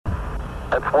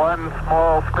It's one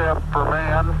small step for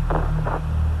man,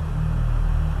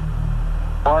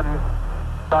 one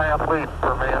giant leap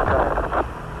for mankind.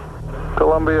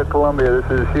 Columbia,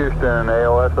 this is Houston,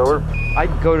 AOS, over.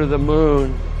 I'd go to the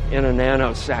moon in a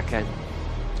nanosecond.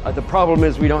 The problem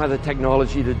is we don't have the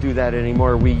technology to do that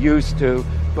anymore. We used to,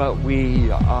 but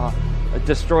we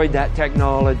destroyed that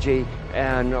technology,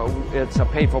 and it's a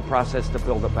painful process to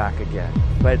build it back again.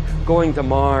 But going to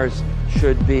Mars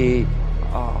should be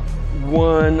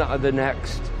one of the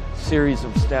next series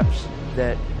of steps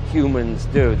that humans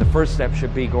do. The first step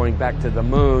should be going back to the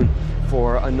moon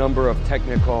for a number of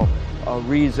technical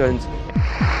reasons.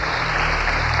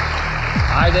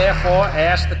 I therefore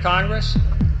ask the Congress,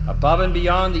 above and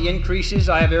beyond the increases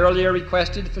I have earlier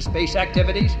requested for space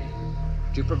activities,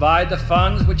 to provide the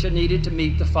funds which are needed to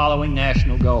meet the following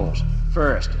national goals.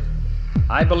 First,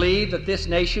 I believe that this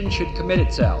nation should commit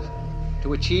itself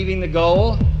to achieving the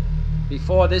goal,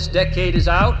 before this decade is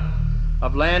out,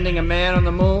 of landing a man on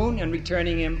the moon and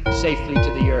returning him safely to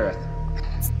the Earth.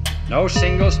 No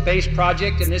single space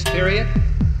project in this period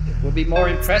will be more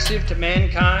impressive to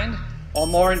mankind or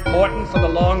more important for the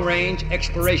long-range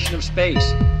exploration of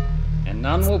space, and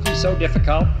none will be so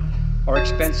difficult or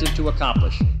expensive to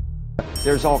accomplish.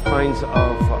 There's all kinds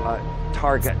of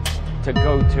targets to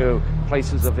go to,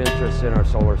 places of interest in our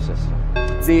solar system.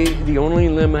 The only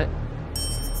limit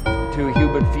to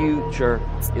human future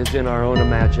is in our own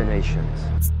imaginations.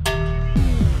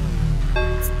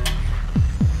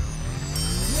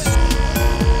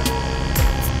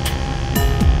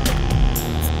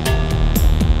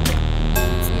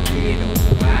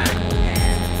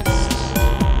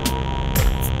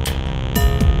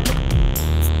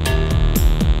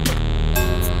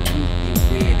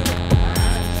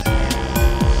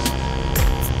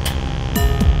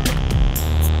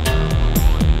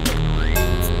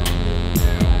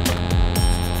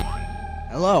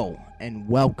 Hello, and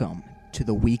welcome to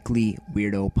the Weekly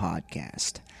Weirdo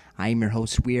Podcast. I am your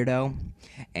host, Weirdo,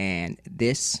 and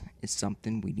this is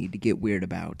something we need to get weird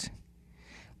about.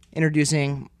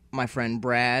 Introducing my friend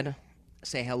Brad.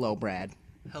 Say hello, Brad.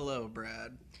 Hello,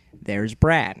 Brad. There's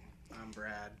Brad. I'm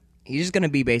Brad. He's just going to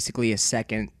be basically a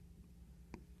second,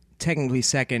 technically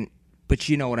second, but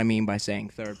you know what I mean by saying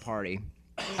third party.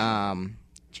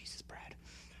 Jesus, Brad.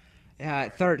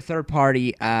 Third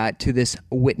party to this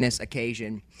witness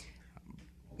occasion.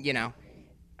 You know,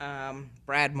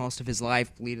 Brad, most of his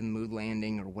life leading the moon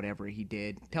landing or whatever he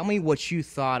did. Tell me what you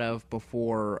thought of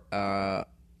before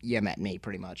you met me,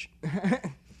 pretty much.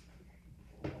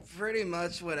 Pretty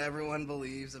much what everyone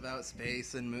believes about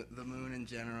space and the moon in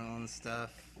general and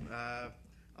stuff.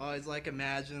 Always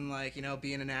imagine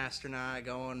being an astronaut,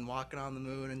 walking on the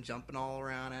moon and jumping all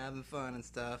around, having fun and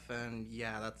stuff. And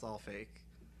yeah, that's all fake.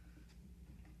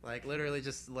 Literally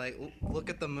just look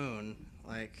at the moon.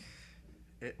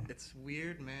 It's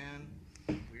weird, man.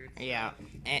 Weird stuff. Yeah,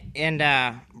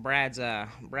 and Brad's a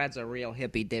real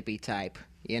hippy dippy type,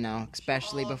 you know,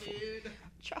 especially before.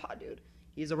 Dude.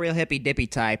 He's a real hippy dippy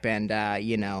type, and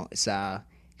it's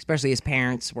especially his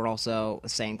parents were also the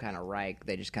same kind of Reich.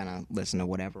 They just kind of listen to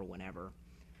whatever, whenever.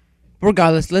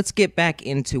 Regardless, let's get back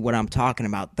into what I'm talking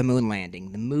about, the moon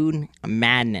landing, the moon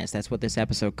madness. That's what this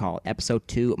episode called, episode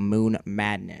 2, Moon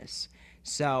Madness.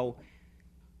 So,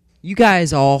 you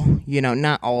guys all,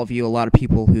 not all of you, a lot of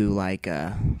people who,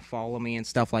 follow me and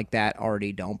stuff like that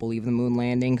already don't believe the moon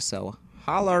landing, so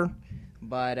holler.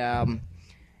 But,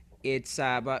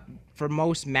 but for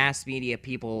most mass media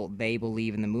people, they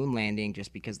believe in the moon landing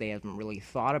just because they haven't really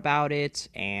thought about it,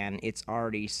 and it's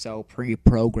already so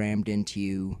pre-programmed into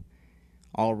you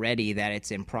already that it's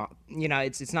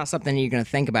it's not something you're going to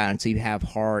think about until you have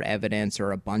hard evidence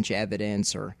or a bunch of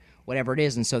evidence or whatever it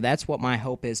is. And so that's what my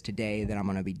hope is today that I'm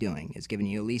going to be doing, is giving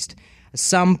you at least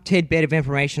some tidbit of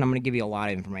information. I'm going to give you a lot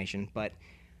of information, but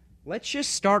let's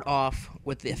just start off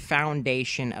with the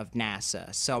foundation of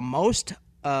NASA. So most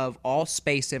of all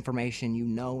space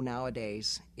information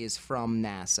nowadays is from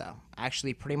NASA.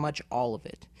 Actually, pretty much all of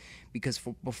it. Because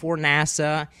before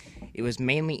NASA, it was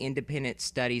mainly independent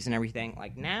studies and everything.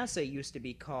 NASA used to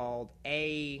be called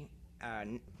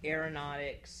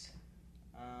Aeronautics.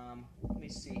 Let me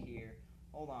see here.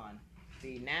 Hold on.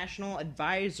 The National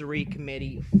Advisory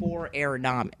Committee for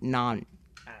Aeronautics.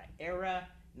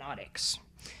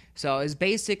 So it's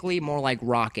basically more like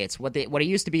rockets. What it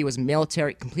used to be was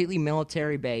military, completely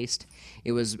military based.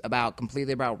 It was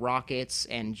completely about rockets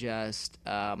and just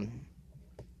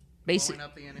blowing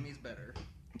up the enemies better.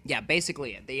 Yeah,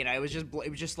 basically it. It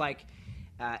was just like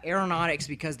aeronautics,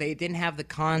 because they didn't have the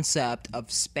concept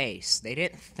of space. They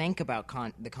didn't think about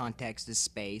the context of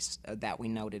space that we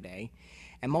know today.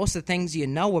 And most of the things you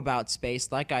know about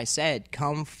space, like I said,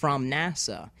 come from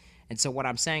NASA. And so what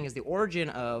I'm saying is the origin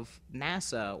of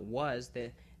NASA was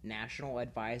the National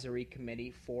Advisory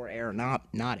Committee for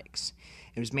Aeronautics.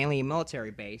 It was mainly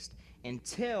military-based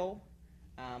until,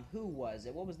 who was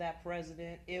it? What was that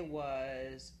president? It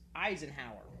was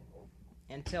Eisenhower.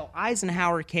 Until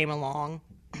Eisenhower came along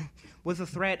with the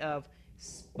threat of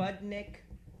the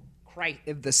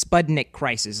Sputnik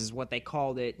crisis is what they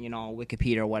called it,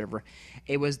 Wikipedia or whatever.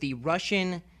 It was the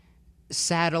Russian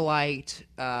satellite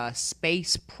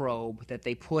space probe that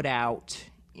they put out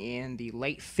in the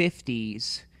late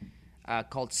 50s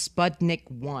called Sputnik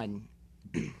 1.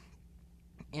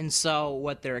 And so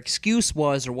what their excuse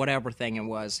was, or whatever thing it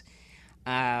was,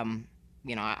 I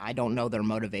don't know their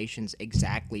motivations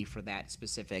exactly for that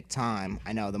specific time.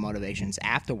 I know the motivations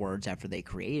afterwards, after they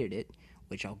created it,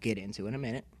 which I'll get into in a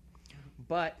minute.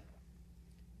 But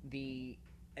the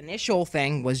initial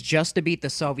thing was just to beat the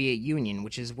Soviet Union,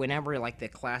 which is whenever, like, the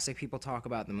classic people talk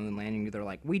about the moon landing, they're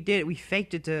like, we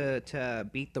faked it to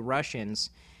beat the Russians.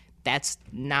 That's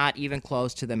not even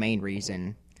close to the main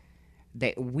reason.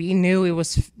 We knew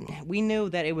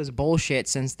that it was bullshit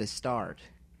since the start.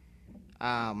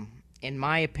 In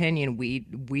my opinion,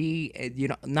 we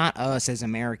not us as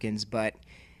Americans, but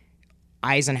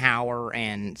Eisenhower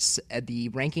and the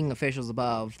ranking officials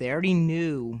above, they already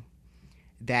knew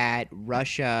that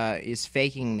Russia is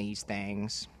faking these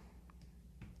things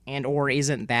and or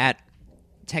isn't that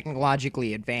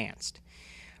technologically advanced.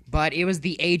 But it was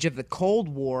the age of the Cold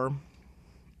War,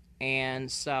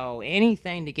 and so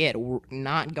anything to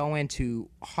not go into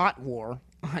hot war,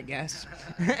 I guess.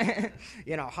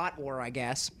 Hot war, I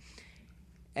guess.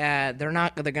 They're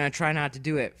going to try not to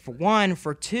do it. For one,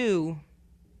 for two,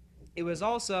 it's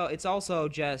also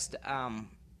just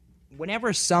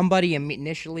whenever somebody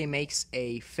initially makes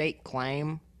a fake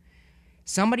claim,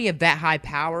 somebody of that high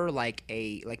power, like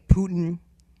Putin,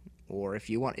 or if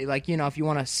you want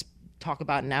to talk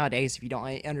about nowadays, if you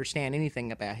don't understand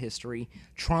anything about history,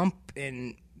 Trump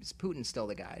and Putin's still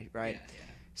the guy, right? Yeah.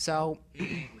 So He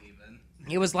ain't leaving.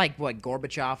 it was like what,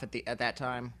 Gorbachev at that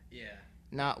time. Yeah.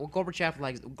 No, well,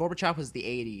 Gorbachev was the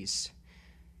 80s.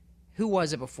 Who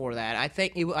was it before that? I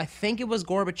think it was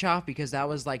Gorbachev, because that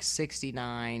was like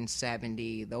 69,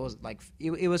 70. Those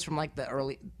it was from like the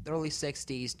early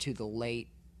 60s to the late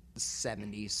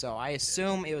 70s. So I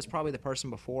assume it was probably the person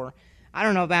before. I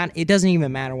don't know that. It doesn't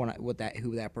even matter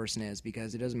who that person is,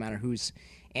 because it doesn't matter who's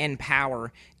in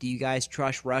power. Do you guys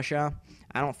trust Russia?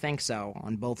 I don't think so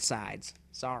on both sides.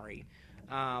 Sorry.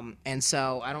 And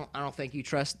so I don't think you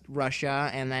trust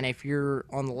Russia. And then if you're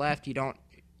on the left, you don't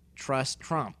trust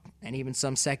Trump. And even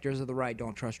some sectors of the right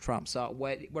don't trust Trump. So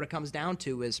what it comes down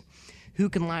to is who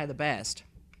can lie the best.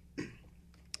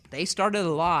 They started a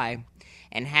lie,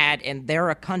 and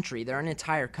they're a country. They're an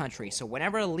entire country. So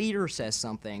whenever a leader says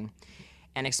something,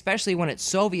 and especially when it's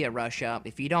Soviet Russia,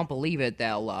 if you don't believe it,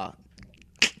 they'll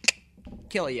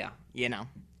kill you,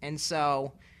 And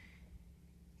so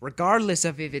regardless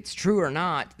of if it's true or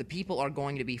not, the people are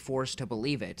going to be forced to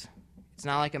believe it. It's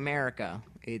not like America.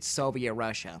 It's Soviet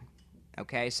Russia.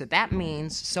 Okay, so that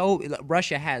means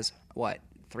Russia has,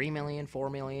 3 million, 4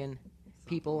 million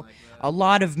people? Like that. A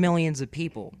lot of millions of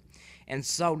people. And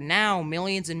so now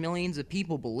millions and millions of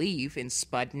people believe in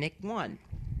Sputnik 1.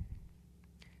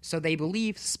 So they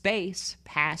believe space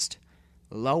past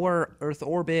lower Earth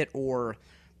orbit, or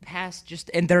past just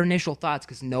in their initial thoughts,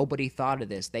 because nobody thought of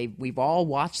this. We've all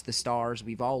watched the stars.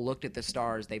 We've all looked at the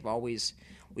stars. We've always,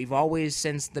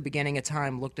 since the beginning of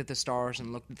time, looked at the stars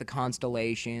and looked at the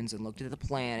constellations and looked at the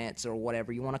planets, or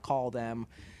whatever you want to call them,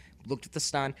 looked at the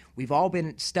sun. We've all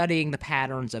been studying the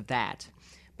patterns of that.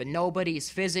 But nobody's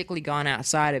physically gone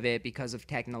outside of it because of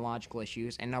technological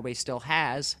issues, and nobody still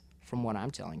has, from what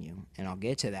I'm telling you. And I'll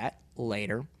get to that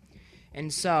later.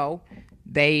 And so,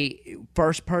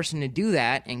 first person to do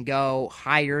that and go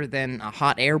higher than a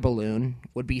hot air balloon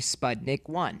would be Sputnik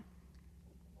 1.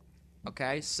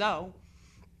 Okay, so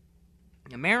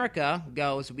America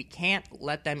goes, we can't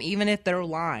let them, even if they're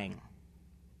lying.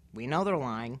 We know they're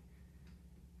lying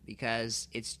because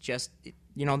it's just,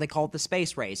 they call it the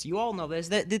space race. You all know this.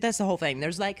 That's the whole thing.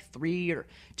 There's like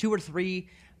two or three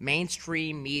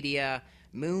mainstream media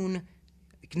moon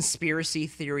conspiracy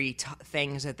theory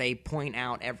things that they point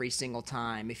out every single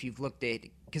time. If you've looked at,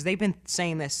 because they've been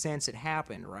saying this since it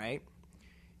happened, right?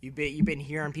 You've been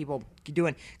hearing people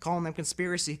calling them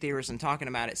conspiracy theorists and talking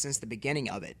about it since the beginning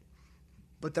of it.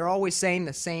 But they're always saying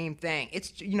the same thing.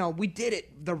 It's, we did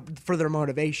it for their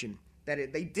motivation.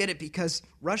 They did it because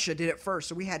Russia did it first,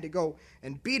 so we had to go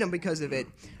and beat them because of it,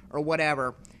 or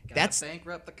whatever. Gotta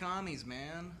bankrupt the commies,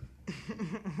 man.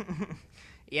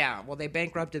 Yeah, well, they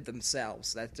bankrupted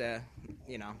themselves. That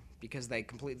because they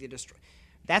completely destroyed.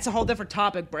 That's a whole different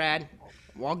topic, Brad.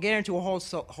 We'll get into a whole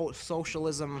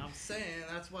socialism. I'm saying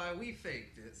that's why we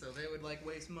faked it, so they would like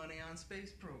waste money on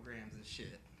space programs and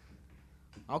shit.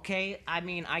 Okay, I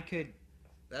mean, I could.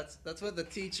 That's what the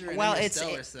teacher in Well,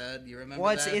 Interstellar said. You remember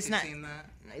well, that? it's You've not. seen that?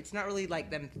 It's not really like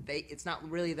them. It's not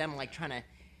really them like trying to.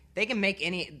 They can make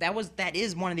any. That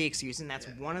is one of the excuses, and that's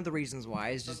one of the reasons why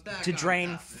is just back to on drain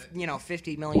topic.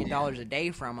 $50 million a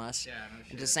day from us. Yeah, no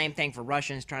shit. It's the same thing for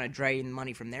Russians trying to drain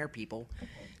money from their people.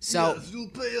 So you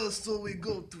pay us so we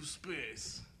go to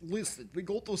space. listen, we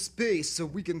go to space so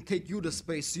we can take you to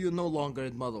space, so you're no longer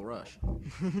in Mother Rush.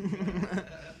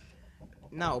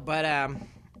 No, but I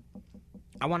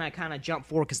want to kind of jump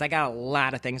forward because I got a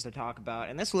lot of things to talk about,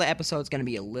 and this episode's going to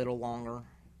be a little longer,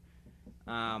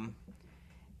 and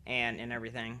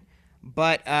everything.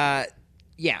 But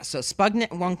yeah, so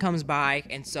Sputnik 1 comes by,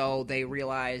 and so they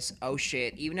realize, oh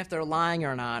shit, even if they're lying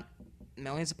or not,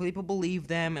 millions of people believe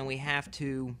them, and we can't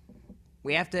appear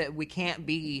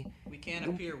weak. We can't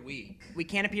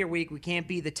appear weak. We can't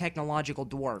be the technological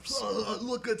dwarfs.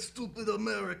 Look at stupid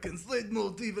Americans. They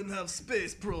don't even have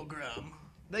space program.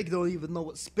 They don't even know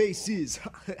what space is.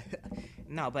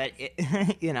 No, but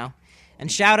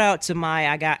and shout out to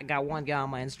I got one guy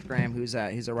on my Instagram who's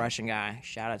a Russian guy.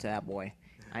 Shout out to that boy.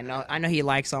 I know he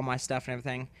likes all my stuff and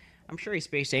everything. I'm sure he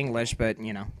speaks English, but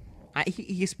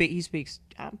he speaks.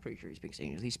 I'm pretty sure he speaks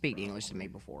English. He speaks English to me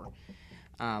before.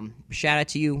 Shout out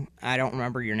to you. I don't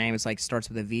remember your name. It's like starts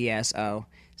with a VSO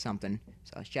something.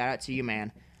 So shout out to you,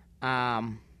 man.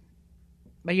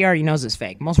 But he already knows it's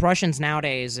fake. Most Russians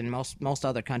nowadays and most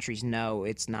other countries know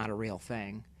it's not a real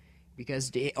thing.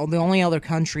 Because the only other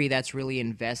country that's really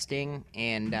investing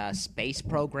in space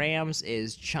programs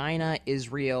is China,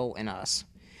 Israel, and us.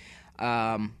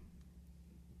 And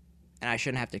I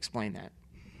shouldn't have to explain that.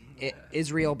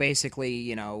 Israel basically,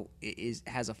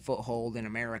 has a foothold in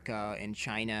America, and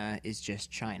China is just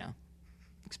China.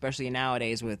 Especially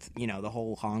nowadays with, the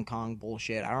whole Hong Kong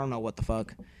bullshit. I don't know what the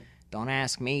fuck. Don't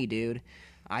ask me, dude.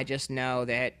 I just know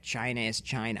that China is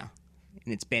China.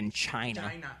 And it's been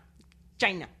China.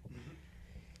 China.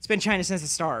 It's been China since the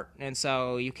start, and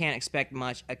so you can't expect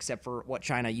much except for what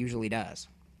China usually does.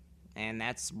 And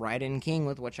that's right in king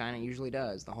with what China usually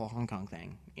does, the whole Hong Kong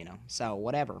thing, So,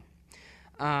 whatever.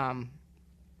 But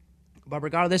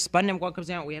regardless, Sputnik 1 comes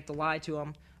out, we have to lie to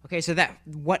them. Okay, so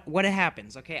what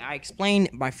happens? Okay, I explained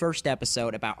my first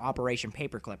episode about Operation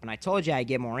Paperclip, and I told you I'd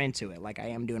get more into it, like I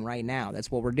am doing right now.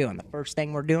 That's what we're doing. The first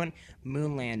thing we're doing,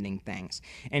 moon landing things.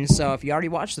 And so if you already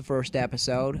watched the first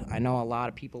episode, I know a lot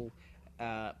of people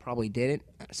probably didn't.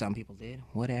 Some people did.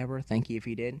 Whatever. Thank you if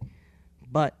you did.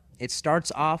 But it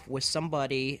starts off with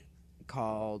somebody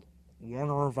called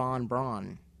Werner von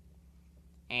Braun.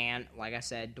 And like I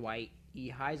said, Dwight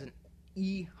E.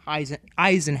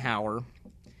 Eisenhower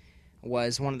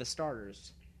was one of the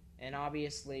starters. And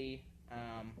obviously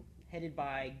headed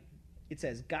by, it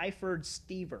says, Guyford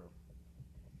Stever.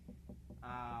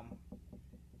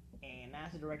 And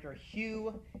NASA Director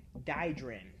Hugh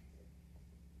Dydron.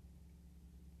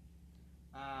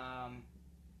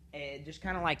 It just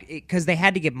kind of like, because they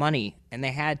had to get money, and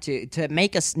they had to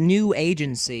make a new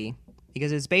agency,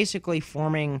 because it's basically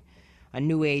forming a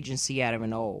new agency out of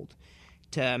an old,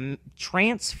 to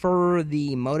transfer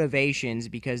the motivations,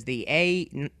 because the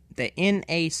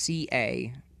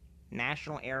NACA,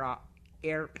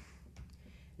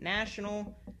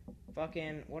 National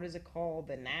fucking, what is it called?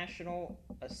 The National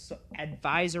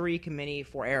Advisory Committee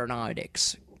for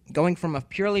Aeronautics, going from a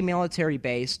purely military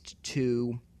base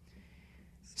to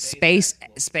space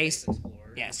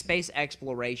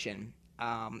exploration.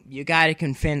 You got to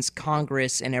convince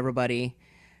Congress and everybody,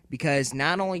 because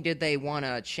not only did they want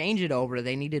to change it over,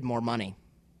 they needed more money.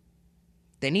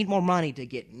 They need more money to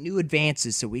get new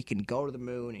advances so we can go to the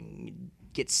moon and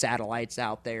get satellites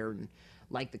out there. And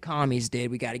like the commies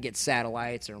did, we got to get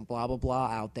satellites or blah, blah, blah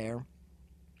out there.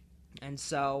 And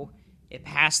so it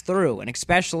passed through, and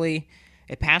especially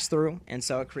it passed through, and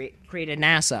so it created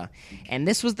NASA. And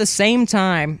this was the same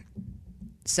time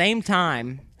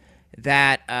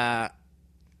that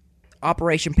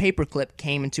Operation Paperclip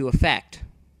came into effect.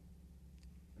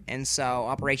 And so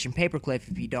Operation Paperclip,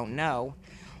 if you don't know,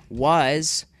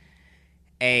 was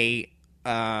a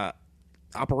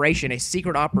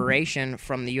secret operation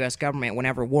from the U.S. government.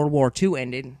 Whenever World War II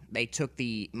ended, they took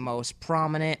the most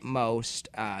prominent,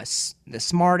 the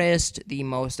smartest, the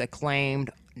most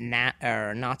acclaimed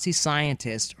Nazi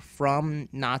scientists from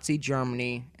Nazi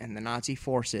Germany and the Nazi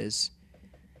forces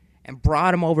and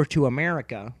brought them over to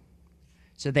America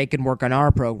so they could work on our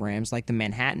programs, like the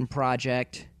Manhattan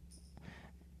Project,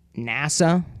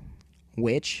 NASA,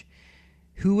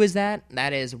 who is that?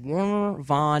 That is Werner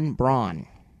von Braun.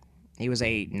 He was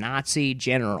a Nazi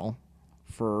general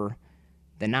for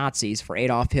the Nazis, for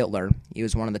Adolf Hitler. He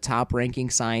was one of the top-ranking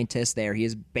scientists there. He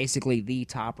is basically the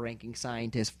top-ranking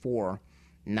scientist for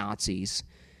Nazis.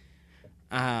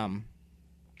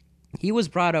 He was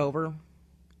brought over,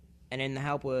 and in the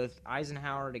help with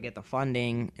Eisenhower to get the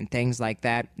funding and things like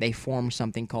that, they formed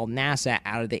something called NASA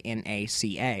out of the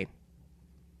NACA.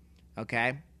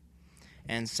 Okay?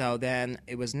 And so then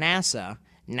it was NASA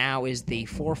now is the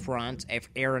forefront of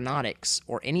aeronautics,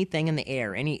 or anything in the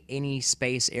air, any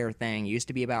space air thing. It used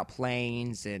to be about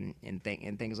planes and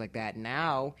things like that.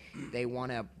 Now they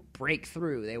want to break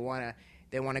through. They want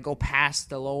to go past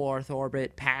the low Earth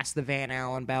orbit, past the Van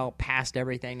Allen belt, past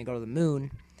everything to go to the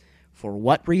moon. For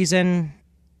what reason?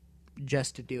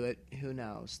 Just to do it. Who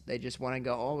knows? They just want to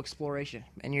go, exploration.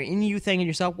 And you thinking to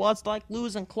yourself, well, it's like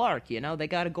Lewis and Clark, they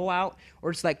got to go out. Or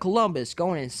it's like Columbus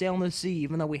going and sailing the sea,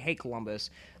 even though we hate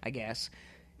Columbus, I guess.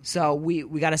 So we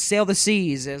got to sail the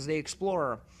seas as the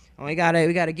explorer. And we got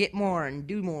to get more and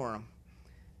do more.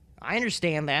 I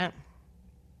understand that.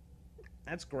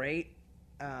 That's great.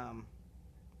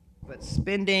 But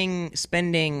spending,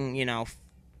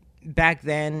 back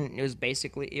then it was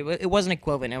basically it wasn't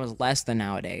equivalent. It was less than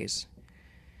nowadays,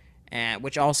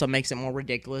 which also makes it more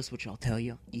ridiculous, which I'll tell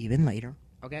you even later.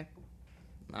 Okay,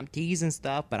 I'm teasing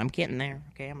stuff, but I'm getting there.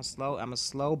 Okay, I'm a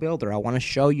slow builder. I want to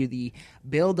show you the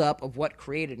buildup of what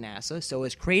created NASA. So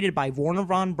it's created by Werner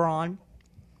von Braun,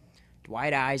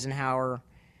 Dwight Eisenhower,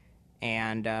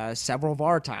 and several of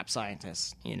our top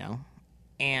scientists.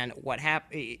 And what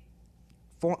happened?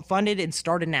 Funded and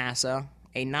started NASA.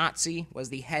 A Nazi was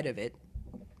the head of it,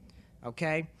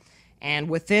 okay? And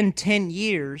within 10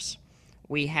 years,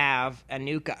 we have a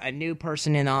new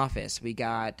person in office. We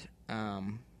got,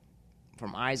 from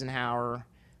Eisenhower,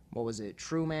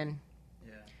 Truman?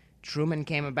 Yeah. Truman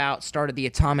came about, started the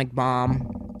atomic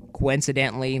bomb,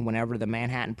 coincidentally, whenever the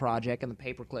Manhattan Project and the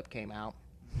paperclip came out.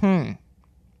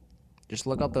 Just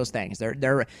look up those things.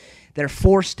 They're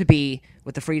forced to be,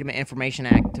 with the Freedom of Information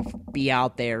Act, to be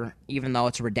out there, even though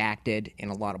it's redacted in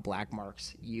a lot of black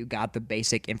marks. You got the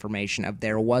basic information of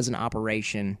there was an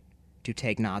operation to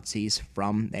take Nazis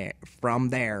from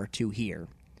there to here.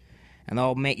 And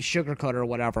they'll make sugarcoat or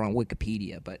whatever on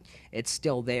Wikipedia, but it's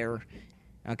still there.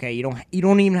 Okay, you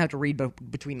don't even have to read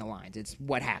between the lines. It's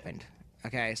what happened.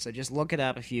 Okay, so just look it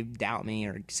up if you doubt me,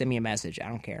 or send me a message. I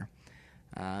don't care.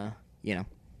 And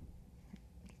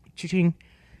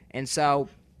so,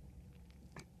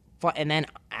 and then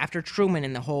after Truman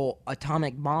and the whole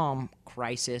atomic bomb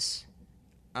crisis,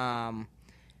 then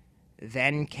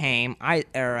came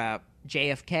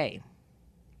JFK,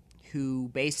 who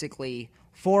basically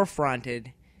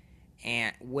forefronted,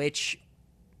 and which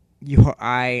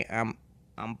I'm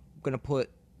gonna put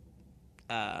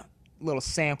a little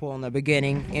sample in the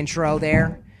beginning intro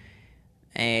there.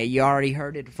 You already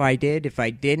heard it if I did. If I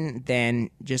didn't,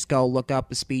 then just go look up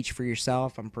the speech for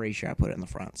yourself. I'm pretty sure I put it in the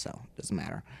front, so it doesn't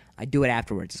matter. I do it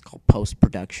afterwards. It's called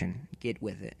post-production. Get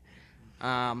with it.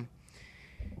 And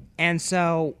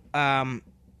so then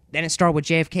it started with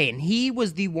JFK, and he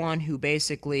was the one who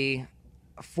basically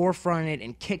forefronted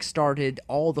and kickstarted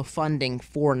all the funding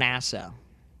for NASA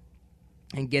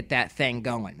and get that thing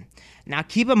going. Now,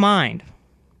 keep in mind,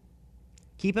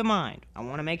 I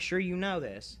want to make sure you know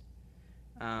this.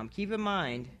 Keep in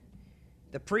mind,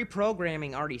 the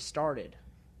pre-programming already started.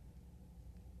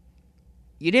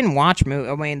 You didn't watch movies.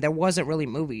 I mean, there wasn't really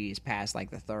movies past like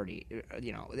the 30s.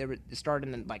 They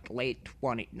started in like late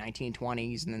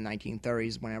 1920s and the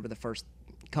 1930s, whenever the first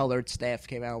colored stuff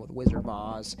came out with Wizard of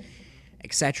Oz,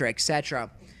 etc., etc.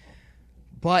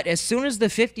 But as soon as the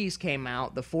 50s came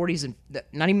out, the 40s and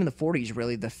not even the 40s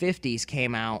really, the 50s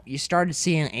came out, you started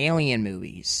seeing alien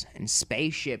movies and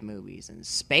spaceship movies and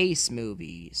space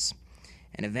movies,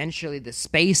 and eventually the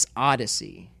Space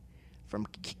Odyssey from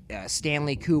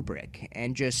Stanley Kubrick,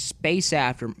 and just space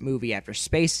after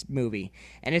space movie.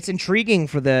 And it's intriguing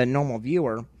for the normal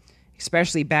viewer,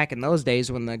 especially back in those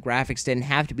days when the graphics didn't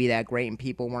have to be that great and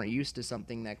people weren't used to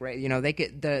something that great. They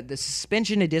could the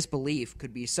suspension of disbelief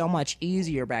could be so much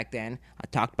easier back then. I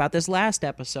talked about this last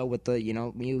episode with the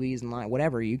movies and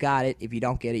whatever. You got it. If you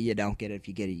don't get it, you don't get it. If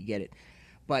you get it, you get it.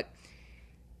 But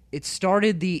it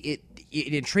started it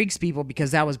intrigues people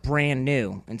because that was brand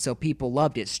new, and so people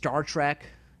loved it. Star Trek,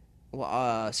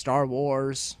 Star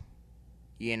Wars.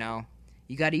 You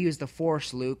got to use the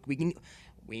Force, Luke.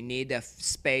 We need the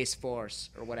Space Force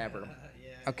or whatever.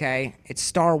 Okay? It's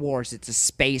Star Wars. It's a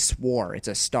space war. It's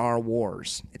a Star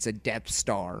Wars. It's a Death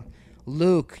Star.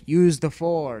 Luke, use the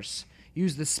Force.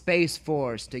 use the Space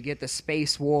Force to get the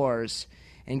Space Wars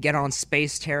and get on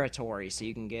space territory so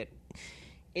you can get...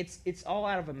 It's all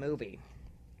out of a movie.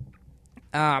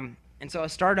 And so I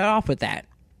started off with that.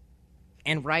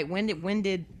 And when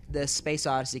did the Space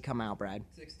Odyssey come out, Brad?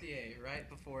 68, right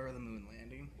before the moon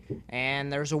landing.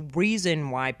 And there's a reason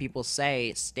why people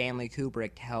say Stanley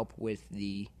Kubrick helped with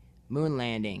the moon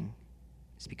landing.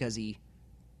 It's because he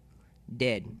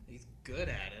did. He's good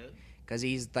at it. Because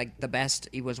he's like the best.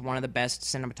 He was one of the best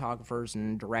cinematographers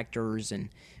and directors and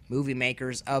movie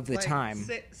makers of the time.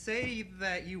 Say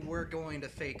that you were going to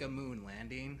fake a moon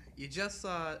landing. You just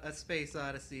saw a Space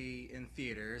Odyssey in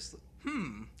theaters.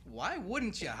 Why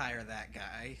wouldn't you hire that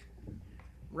guy?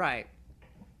 Right.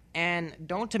 And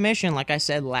don't to mention, like I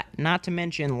said, not to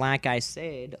mention, like I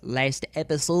said, last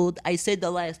episode. I said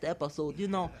the last episode, you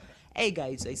know. Hey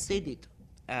guys, I said it.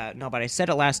 No, but I said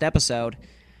it last episode.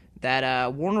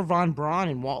 That Warner Von Braun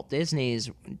and Walt Disney's,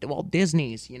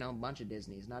 you know, a bunch of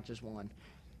Disneys, not just one.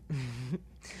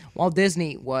 Walt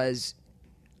Disney was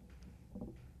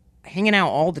hanging out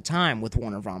all the time with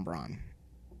Warner Von Braun.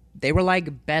 They were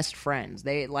like best friends.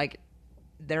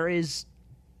 There is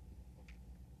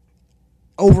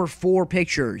over 4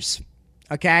 pictures,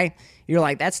 okay? You're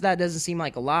like, that doesn't seem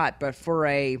like a lot, but for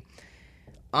a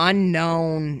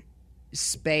unknown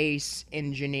space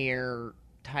engineer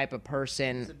type of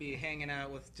person to be hanging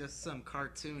out with just some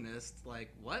cartoonist,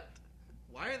 like, what?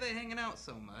 Why are they hanging out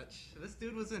so much? This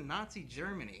dude was in Nazi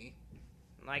Germany.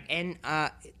 Like, and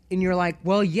you're like,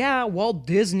 well, yeah, Walt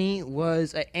Disney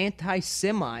was an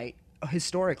anti-Semite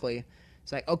historically.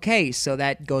 It's like, okay, so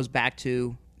that goes back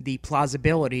to the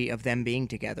plausibility of them being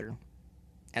together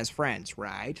as friends,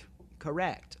 right?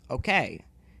 Correct. Okay.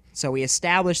 So we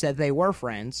established that they were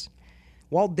friends.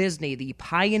 Walt Disney, the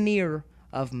pioneer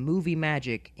of movie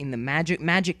magic in the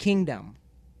Magic Kingdom.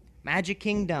 Magic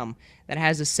Kingdom that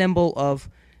has a symbol of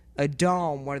a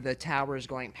dome where the tower is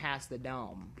going past the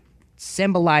dome,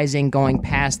 symbolizing going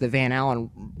past the Van Allen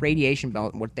radiation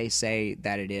belt, what they say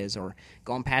that it is, or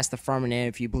going past the firmament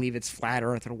if you believe it's flat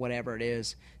Earth or whatever it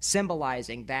is,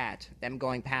 symbolizing that, them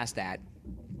going past that.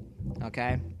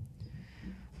 Okay?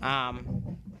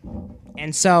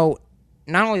 And so,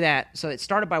 not only that, so it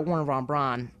started by Warner Von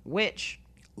Braun, which,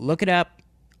 look it up,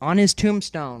 on his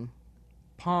tombstone,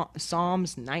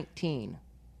 Psalms 19.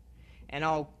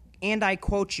 And I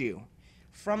quote you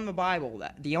from the Bible,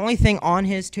 that the only thing on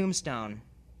his tombstone,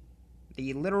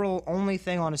 the literal only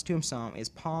thing on his tombstone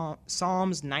is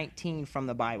Psalms 19 from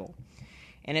the Bible.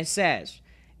 And it says,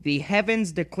 "The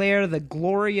heavens declare the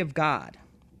glory of God.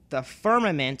 The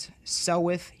firmament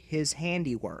showeth his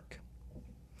handiwork."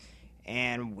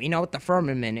 And we know what the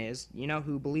firmament is. You know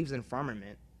who believes in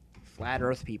firmament? Flat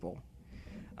Earth people.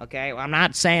 Okay, well, I'm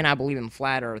not saying I believe in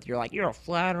flat Earth. You're like, you're a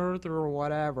flat earther or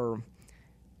whatever.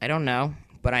 I don't know,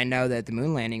 but I know that the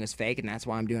moon landing was fake, and that's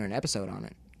why I'm doing an episode on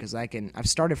it. Because I've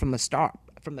started from the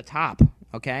top,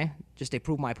 okay, just to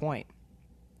prove my point.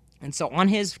 And so on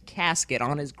his casket,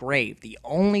 on his grave, the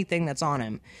only thing that's on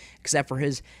him, except for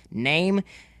his name,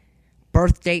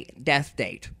 birth date, death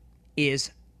date,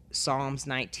 is Psalms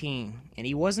 19. And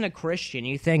he wasn't a Christian.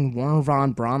 You think Warner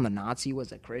Von Braun, the Nazi,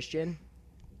 was a Christian?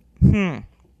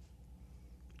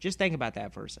 Just think about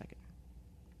that for a second.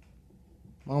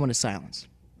 Moment of silence.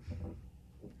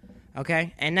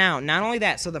 Okay? And now, not only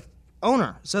that, so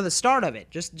the start of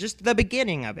it, just the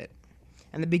beginning of it,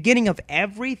 and the beginning of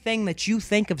everything that you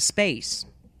think of space,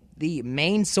 the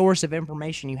main source of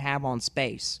information you have on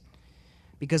space.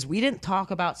 Because we didn't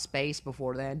talk about space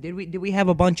before then. Did we have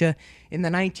a bunch of, in the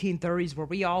 1930s, were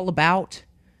we all about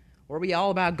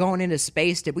going into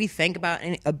space? Did we think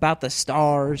about the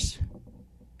stars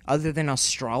other than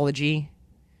astrology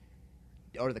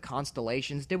or the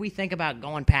constellations? Did we think about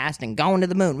going past and going to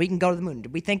the moon? We can go to the moon.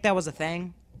 Did we think that was a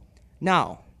thing?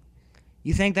 No.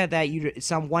 You think that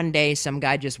one day some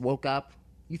guy just woke up?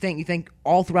 You think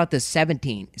all throughout the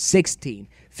 17, 16,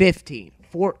 15,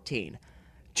 14,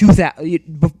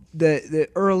 2000, the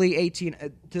early 18,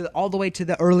 all the way to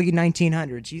the early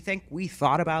 1900s, you think we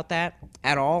thought about that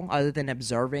at all other than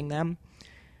observing them?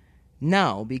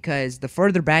 No, because the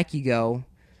further back you go,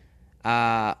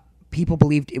 people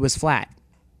believed it was flat.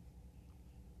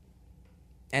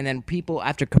 And then people,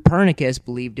 after Copernicus,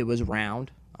 believed it was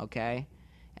round, okay?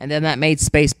 And then that made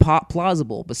space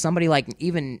plausible. But somebody like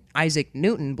even Isaac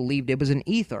Newton believed it was an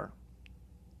ether.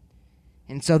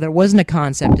 And so there wasn't a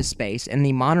concept of space in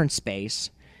the modern space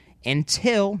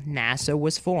until NASA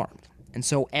was formed. And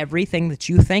so everything that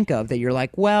you think of that you're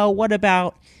like, well, what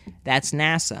about, that's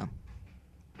NASA.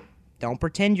 Don't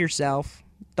pretend yourself.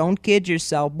 Don't kid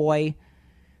yourself, boy.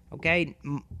 Okay?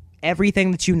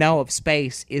 Everything that you know of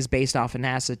space is based off of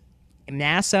NASA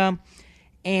NASA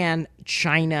and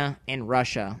China and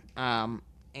Russia.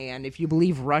 And if you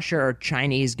believe Russia or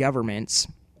Chinese governments,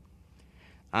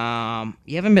 you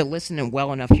haven't been listening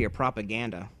well enough to your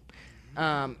propaganda.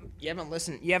 You haven't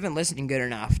listened good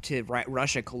enough to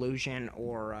Russia collusion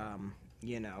or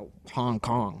Hong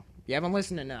Kong. You haven't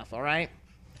listened enough. All right.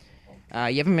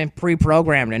 You haven't been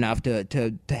pre-programmed enough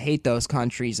to hate those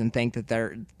countries and think that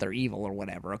they're evil or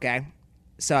whatever. Okay.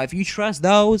 So if you trust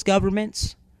those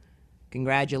governments,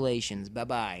 congratulations. Bye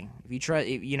bye. If you trust,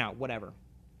 whatever.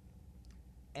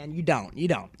 And you don't.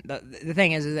 The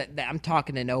thing is that I'm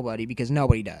talking to nobody because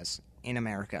nobody does in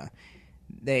America.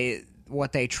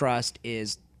 What they trust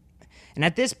is, and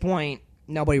at this point,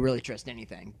 nobody really trusts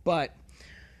anything. But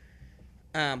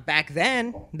back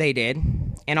then, they did.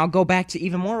 And I'll go back to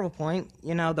even more of a point.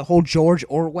 The whole George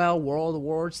Orwell World of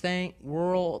Wars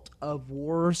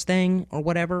thing, or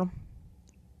whatever,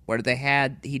 where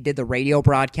he did the radio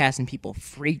broadcast and people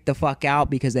freaked the fuck out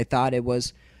because they thought it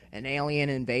was an alien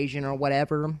invasion or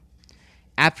whatever.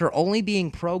 After only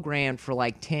being programmed for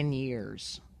like 10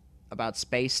 years about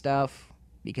space stuff,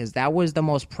 because that was the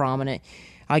most prominent,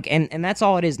 and that's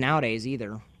all it is nowadays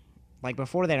either. Like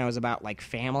before then, it was about like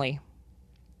family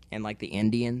and like the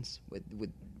Indians with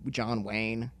John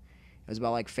Wayne. It was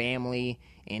about like family,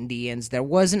 Indians. There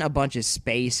wasn't a bunch of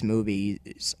space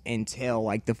movies until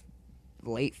like the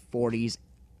late 40s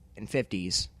and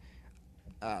 50s.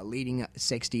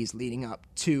 60s leading up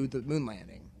to the moon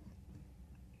landing.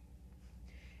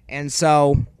 And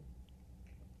so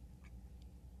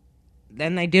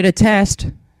then they did a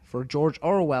test for George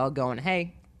Orwell going,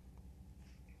 hey,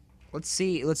 let's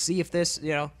see if this,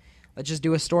 let's just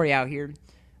do a story out here.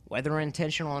 Whether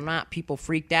intentional or not, people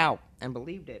freaked out and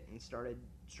believed it and started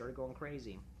going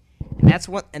crazy.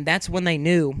 And that's when they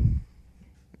knew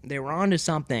they were onto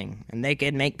something, and they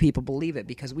could make people believe it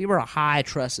because we were a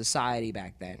high-trust society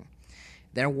back then.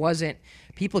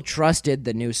 People trusted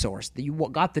the news source. You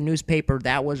got the newspaper,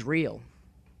 that was real.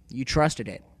 You trusted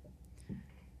it.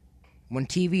 When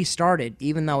TV started,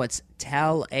 even though it's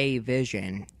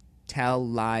television,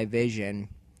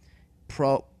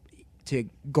 to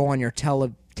go on your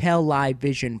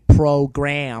television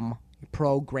programming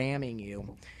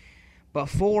you,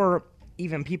 before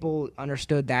even people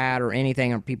understood that or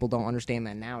anything, or people don't understand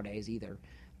that nowadays either.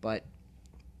 But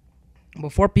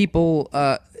before people,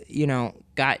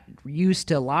 got used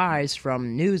to lies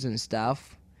from news and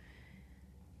stuff,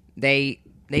 they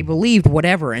believed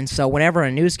whatever. And so whenever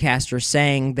a newscaster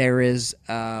saying there is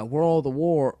World of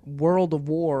War, whatever the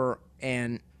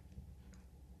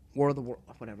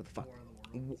fuck.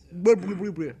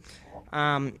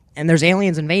 And there's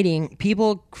aliens invading,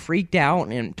 people freaked out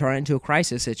and turned into a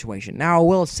crisis situation. Now, I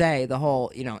will say the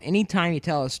whole, anytime you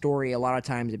tell a story, a lot of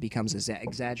times it becomes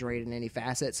exaggerated in any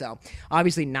facet. So,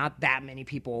 obviously, not that many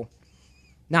people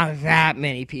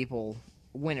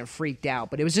went and freaked out.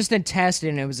 But it was just a test,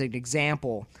 and it was an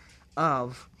example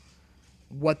of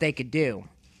what they could do.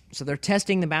 So they're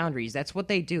testing the boundaries. That's what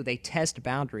they do. They test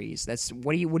boundaries.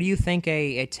 What do you think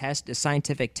a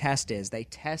scientific test is? They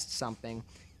test something.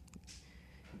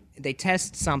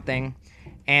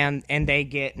 And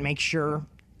they make sure,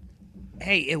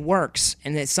 hey, it works,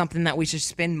 and it's something that we should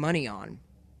spend money on.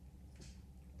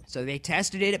 So they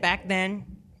tested it back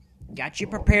then, got you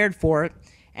prepared for it,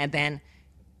 and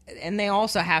they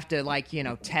also have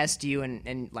to test you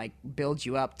and build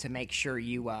you up to make sure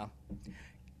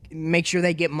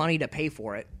they get money to pay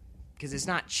for it, because it's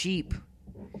not cheap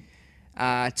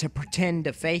to pretend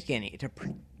to fake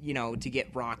to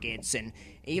get rockets, and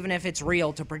even if it's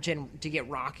real, to pretend to get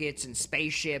rockets and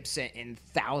spaceships and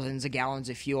thousands of gallons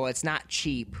of fuel. It's not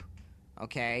cheap,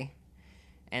 okay?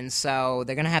 And so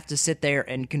they're going to have to sit there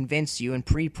and convince you and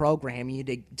pre-program you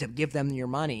to give them your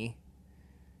money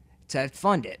to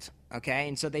fund it, okay?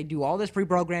 And so they do all this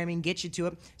pre-programming, get you to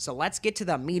it. So let's get to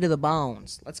the meat of the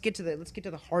bones. Let's get to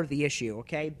the heart of the issue,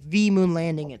 okay? The moon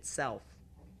landing itself,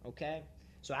 okay?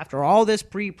 So after all this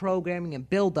pre-programming and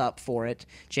build-up for it,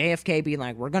 JFK being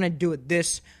like, we're going to do it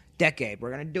this decade.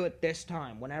 We're going to do it this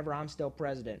time, whenever I'm still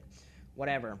president.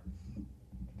 Whatever.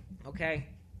 Okay?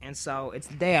 And so it's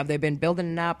the day of. They've been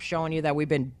building it up, showing you that we've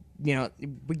been,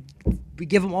 we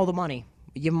give them all the money.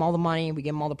 We give them all the money. We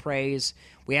give them all the praise.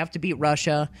 We have to beat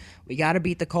Russia. We got to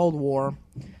beat the Cold War.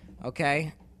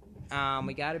 Okay?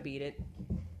 We got to beat it.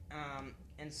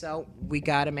 And so we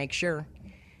got to make sure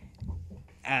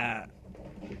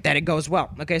that it goes well.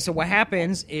 Okay, so what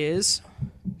happens is,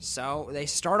 so they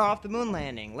start off the moon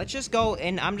landing. Let's just go,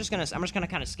 and I'm just gonna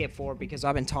kind of skip forward because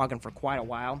I've been talking for quite a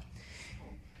while.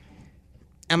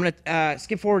 I'm gonna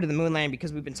skip forward to the moon landing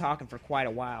because we've been talking for quite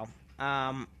a while.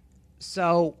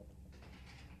 So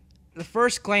the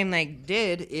first claim they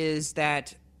did is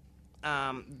that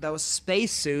those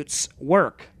spacesuits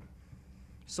work.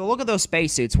 So look at those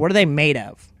spacesuits. What are they made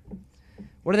of?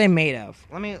 What are they made of?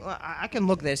 I can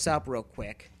look this up real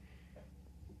quick.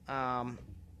 What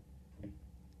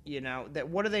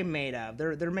are they made of?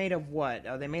 They're made of what?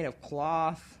 Are they made of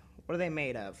cloth? What are they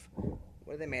made of?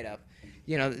 What are they made of?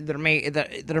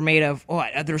 They're made of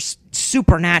what? There's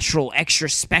supernatural, extra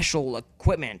special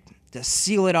equipment to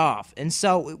seal it off. And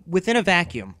so within a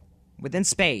vacuum, within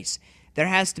space, there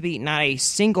has to be not a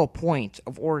single point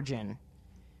of origin.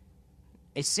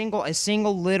 A single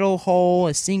little hole,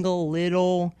 a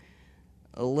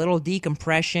little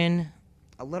decompression,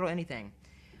 a little anything.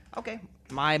 Okay,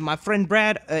 my friend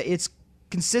Brad, it's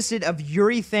consisted of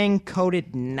urethane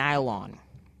coated nylon.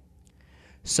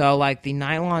 So like the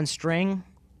nylon string,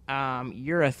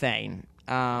 urethane.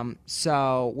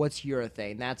 So what's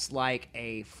urethane? That's like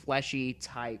a fleshy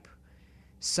type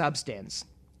substance.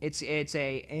 It's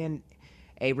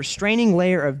a restraining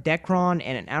layer of Dacron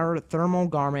and an outer thermal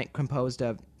garment composed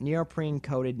of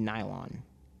neoprene-coated nylon.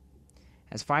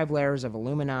 Has 5 layers of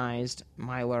aluminized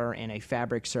mylar and a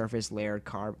fabric surface layer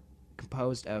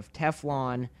composed of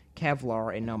Teflon,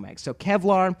 Kevlar, and Nomex. So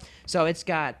Kevlar, so it's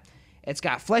got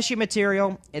fleshy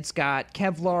material, it's got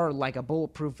Kevlar like a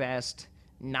bulletproof vest,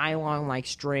 nylon like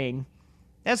string.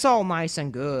 That's all nice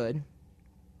and good.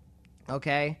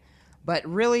 Okay? But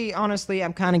really, honestly,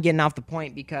 I'm kind of getting off the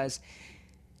point because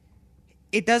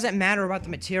it doesn't matter about the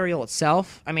material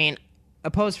itself. I mean,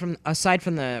 aside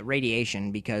from the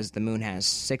radiation, because the moon has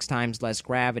 6 times less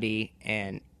gravity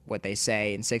and what they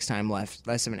say, and 6 times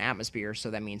less of an atmosphere, so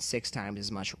that means 6 times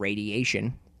as much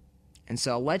radiation. And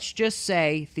so let's just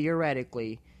say,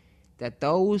 theoretically, that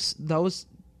those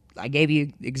I gave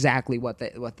you exactly what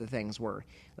the things were.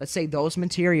 Let's say those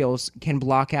materials can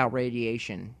block out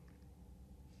radiation.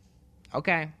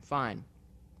 Okay, fine.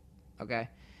 Okay.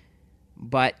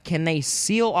 But can they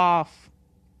seal off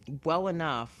well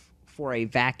enough for a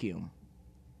vacuum?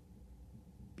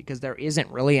 Because there isn't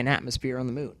really an atmosphere on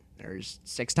the moon. There's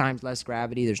 6 times less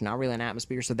gravity. There's not really an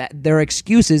atmosphere. So that their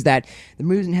excuse is that the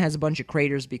moon has a bunch of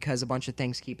craters because a bunch of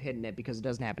things keep hitting it because it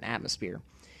doesn't have an atmosphere.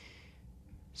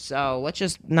 So let's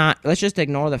just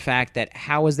ignore the fact that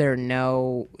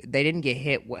they didn't get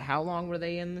hit. How long were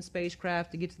they in the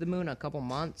spacecraft to get to the moon? A couple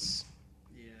months?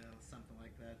 Yeah, something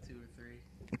like that, 2 or 3.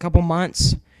 A couple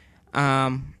months.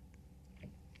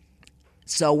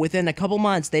 So within a couple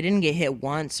months, they didn't get hit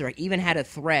once or even had a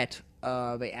threat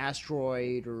of an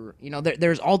asteroid or,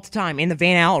 there's all the time in the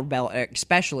Van Allen belt,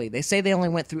 especially. They say they only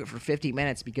went through it for 50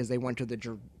 minutes because they went to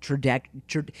the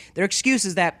their excuse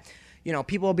is that,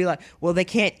 people will be like, well, they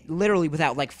can't, literally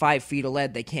without like 5 feet of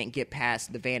lead, they can't get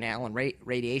past the Van Allen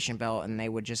radiation belt and they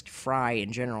would just fry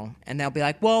in general. And they'll be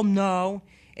like, well, no,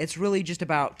 it's really just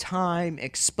about time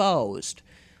exposed.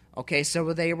 Okay,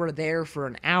 so they were there for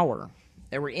an hour.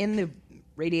 They were in the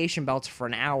radiation belts for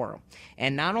an hour.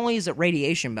 And not only is it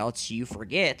radiation belts, you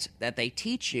forget that they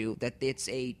teach you that it's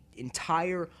a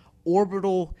entire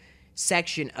orbital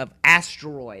section of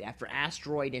asteroid after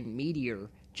asteroid and meteor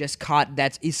is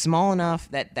small enough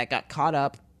that got caught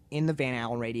up in the Van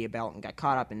Allen radiation belt and got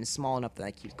caught up and is small enough that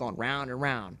it keeps going round and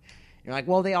round. You're like,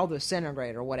 well, they all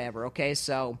disintegrate or whatever. Okay,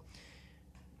 so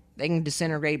they can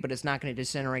disintegrate, but it's not going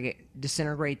to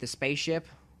disintegrate the spaceship.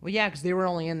 Well, yeah, because they were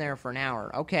only in there for an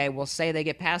hour. Okay, well, say they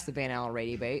get past the Van Allen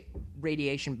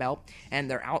radiation belt,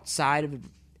 and they're outside of.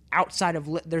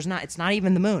 It's not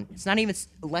even the moon. It's not even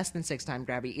less than 6 times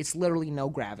gravity. It's literally no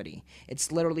gravity.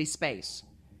 It's literally space.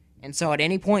 And so, at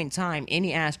any point in time,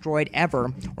 any asteroid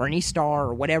ever, or any star,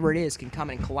 or whatever it is, can come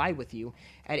and collide with you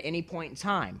at any point in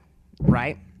time,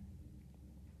 right?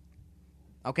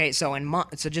 Okay, so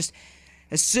just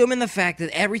assuming the fact that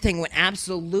everything went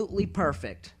absolutely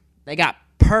perfect, they got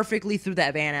perfectly through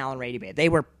that Van Allen radiation belt. They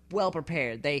were well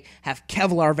prepared. They have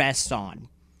Kevlar vests on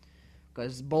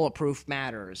because bulletproof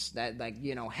matters. That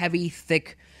heavy,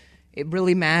 thick, it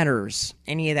really matters.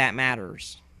 Any of that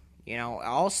matters.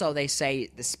 Also they say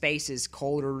the space is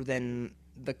colder than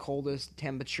the coldest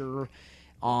temperature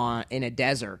in a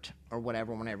desert or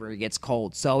whatever whenever it gets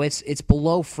cold. So it's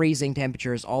below freezing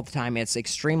temperatures all the time. It's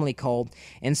extremely cold,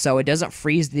 and so it doesn't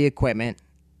freeze the equipment.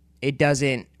 It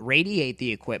doesn't radiate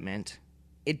the equipment.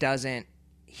 It doesn't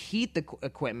heat the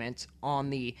equipment on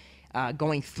the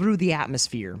going through the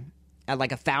atmosphere at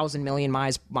like 1,000 million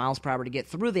miles per hour to get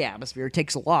through the atmosphere. It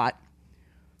takes a lot.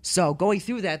 So going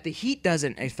through that, the heat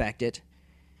doesn't affect it,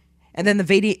 and then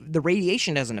the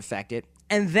radiation doesn't affect it,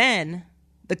 and then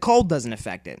the cold doesn't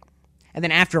affect it. And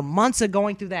then after months of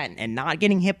going through that and not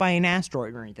getting hit by an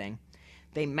asteroid or anything,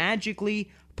 they magically,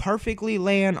 perfectly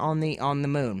land on the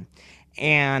moon.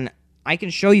 And I can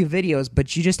show you videos,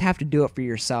 but you just have to do it for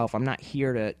yourself. I'm not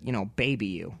here to, baby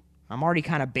you. I'm already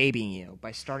kind of babying you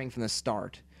by starting from the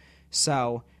start.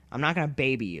 So I'm not going to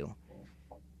baby you.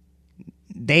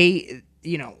 They,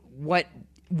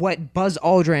 what Buzz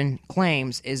Aldrin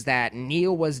claims is that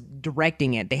Neil was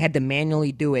directing it. They had to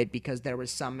manually do it because there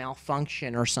was some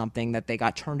malfunction or something that they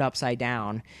got turned upside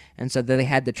down, and so they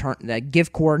had to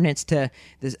give coordinates to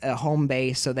this home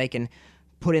base so they can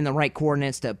put in the right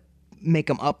coordinates to make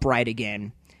them upright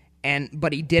again.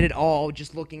 But he did it all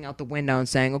just looking out the window and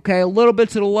saying, okay, a little bit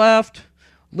to the left,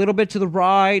 a little bit to the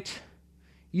right,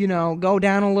 go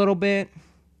down a little bit.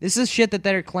 This is shit that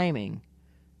they're claiming.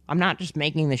 I'm not just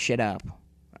making this shit up.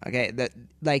 Okay,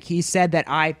 he said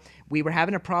that we were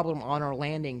having a problem on our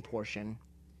landing portion.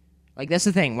 Like, that's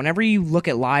the thing. Whenever you look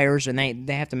at liars and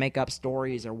they have to make up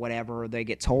stories or whatever, or they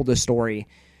get told a story,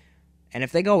 and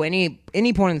if they go any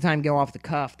point in the time go off the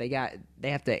cuff, they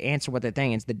have to answer what they're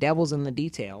thinking. It's the devil's in the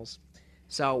details.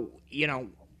 So,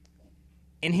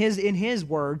 in his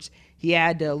words, he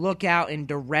had to look out and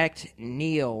direct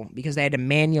Neil because they had to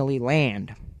manually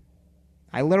land.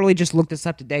 I literally just looked this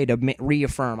up today to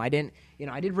reaffirm. I did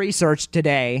research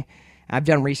today. I've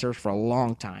done research for a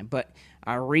long time, but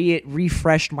I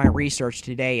refreshed my research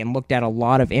today and looked at a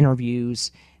lot of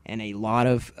interviews and a lot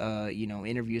of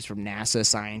interviews from NASA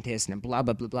scientists and blah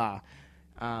blah blah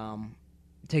blah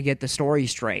to get the story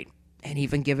straight and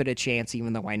even give it a chance,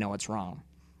 even though I know it's wrong.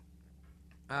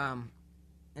 And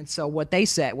so what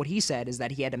he said is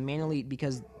that he had to manually,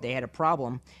 because they had a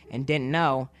problem and didn't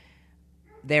know.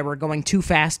 They were going too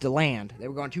fast to land. They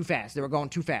were going too fast.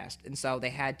 And so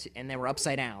they had to, and they were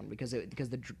upside down because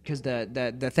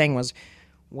the thing was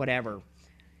whatever.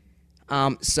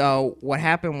 So what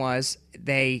happened was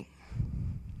he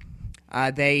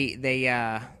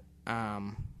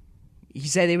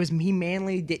said he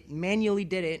manually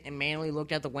did it and manually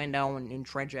looked out the window and in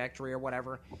trajectory or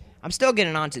whatever. I'm still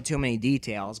getting onto too many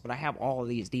details, but I have all of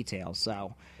these details,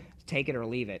 so take it or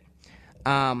leave it.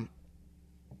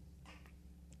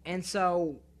 And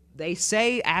so they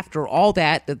say after all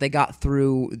that they got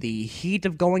through the heat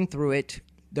of going through it.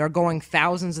 They're going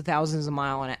thousands and thousands of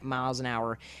miles an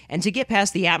hour. And to get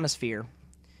past the atmosphere,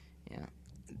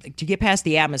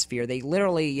 they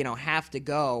literally, have to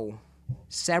go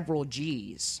several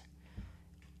Gs,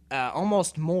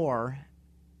 almost more.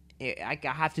 I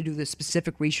have to do the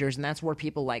specific research, and that's where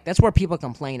people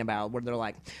complain about, where they're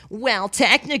like, well,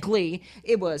 technically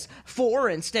it was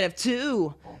 4 instead of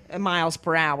 2 miles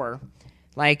per hour.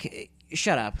 Like,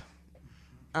 shut up.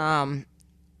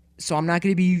 So I'm not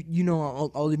going to be,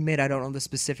 I'll admit I don't know the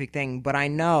specific thing, but I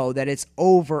know that it's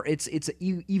over. It's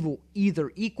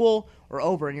either equal or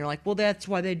over, and you're like, well, that's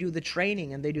why they do the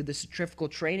training, and they do the centrifugal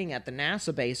training at the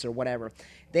NASA base or whatever.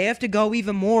 They have to go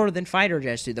even more than fighter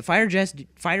jets do. The fighter jets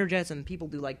and people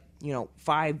do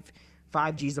 5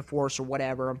 Gs of force or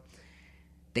whatever.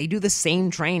 They do the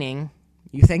same training.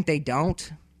 You think they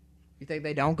don't? You think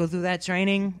they don't go through that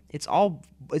training? It's all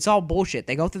bullshit.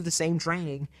 They go through the same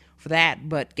training for that,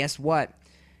 but guess what?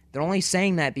 They're only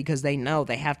saying that because they know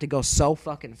they have to go so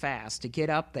fucking fast to get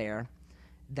up there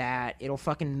that it'll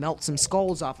fucking melt some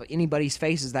skulls off of anybody's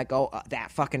faces that go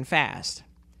that fucking fast.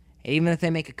 And even if they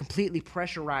make it completely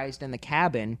pressurized in the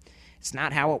cabin, it's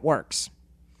not how it works.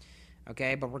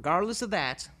 Okay, but regardless of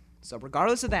that,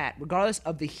 regardless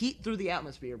of the heat through the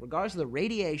atmosphere, regardless of the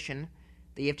radiation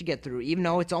that you have to get through, even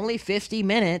though it's only 50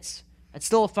 minutes, it's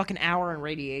still a fucking hour in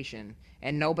radiation,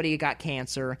 and nobody got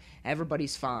cancer,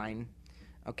 everybody's fine,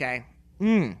 okay?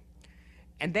 And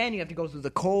then you have to go through the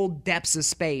cold depths of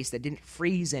space that didn't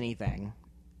freeze anything,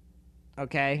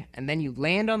 okay? And then you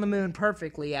land on the moon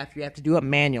perfectly after you have to do it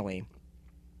manually.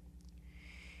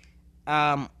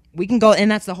 We can go,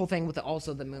 and that's the whole thing with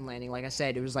also the moon landing. Like I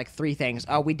said, it was like 3 things.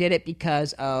 We did it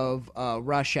because of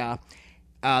Russia.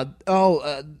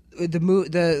 The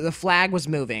flag was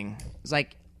moving. It's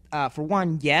like, for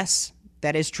one, yes,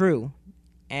 that is true.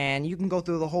 And you can go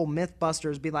through the whole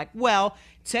Mythbusters, be like, well,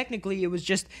 technically it was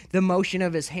just the motion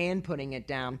of his hand putting it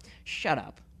down. Shut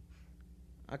up.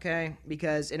 Okay?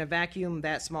 Because in a vacuum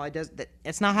that small,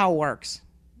 it's not how it works.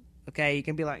 Okay?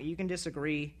 You can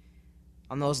disagree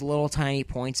on those little tiny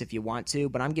points if you want to,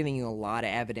 but I'm giving you a lot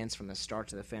of evidence from the start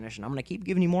to the finish, and I'm going to keep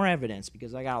giving you more evidence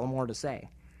because I got a little more to say.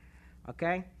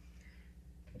 Okay?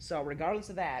 So, regardless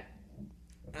of that,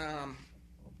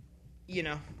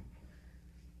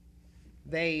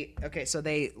 they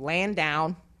land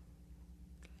down.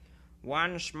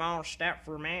 One small step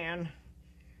for man,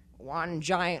 one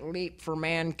giant leap for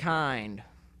mankind.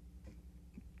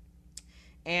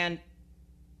 And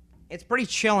it's pretty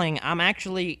chilling. I'm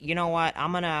actually, you know what?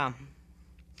 I'm gonna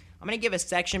give a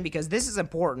section because this is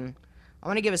important. I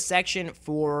want to give a section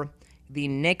for the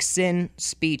Nixon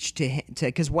speech to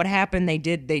because what happened, they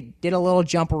did a little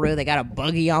jumperoo, they got a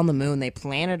buggy on the moon, they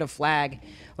planted a flag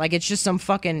like it's just some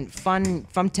fucking fun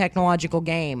technological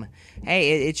game.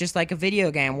 Hey, it's just like a video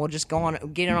game. We'll just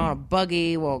get on a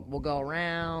buggy, we'll go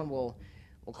around, we'll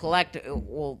collect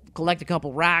a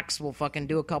couple rocks, we'll fucking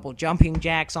do a couple jumping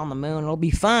jacks on the moon. It'll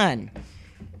be fun.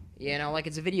 You know, like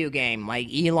it's a video game, like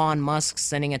Elon Musk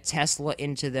sending a Tesla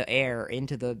into the air,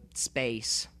 into the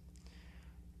space.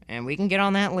 And we can get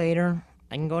on that later.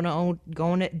 I can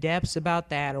go into depths about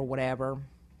that or whatever.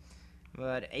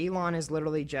 But Elon is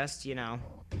literally just, you know,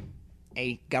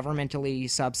 a governmentally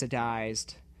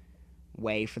subsidized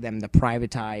way for them to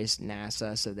privatize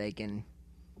NASA so they can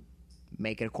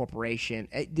make it a corporation.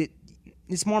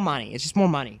 It's more money. It's just more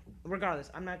money.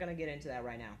 Regardless, I'm not going to get into that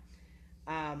right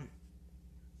now.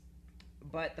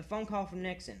 But the phone call from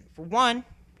Nixon. For one,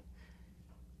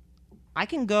 I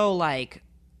can go like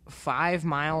 5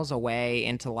 miles away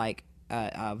into like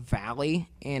a valley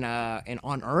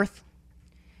on Earth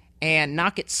and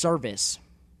not get service.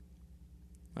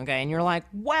 Okay, and you're like,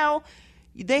 well,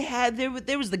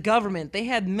 there was the government. They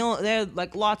had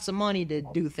like lots of money to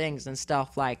do things and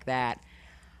stuff like that.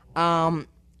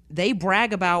 They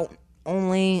brag about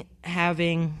literally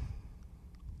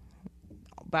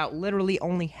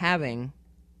only having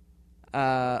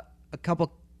a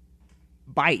couple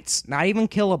bytes, not even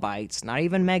kilobytes, not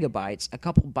even megabytes, a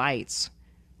couple bytes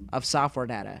of software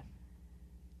data.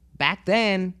 Back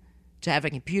then, to have a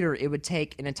computer, it would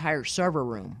take an entire server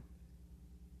room.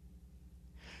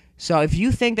 So if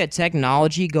you think that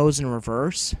technology goes in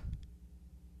reverse,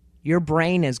 your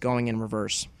brain is going in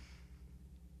reverse.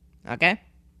 Okay?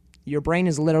 Your brain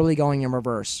is literally going in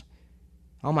reverse.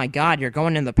 Oh my God, you're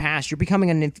going in the past. You're becoming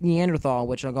a Neanderthal,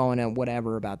 which I'll go into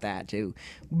whatever about that too.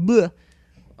 Blech.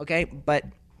 Okay, but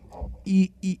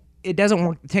it doesn't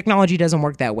work. Technology doesn't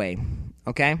work that way.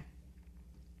 Okay?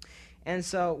 And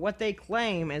so what they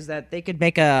claim is that they could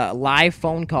make a live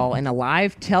phone call and a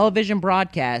live television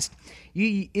broadcast.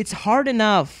 It's hard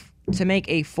enough to make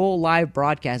a full live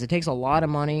broadcast. It takes a lot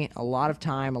of money, a lot of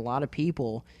time, a lot of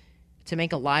people to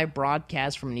make a live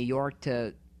broadcast from New York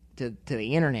to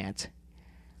the internet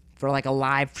for like a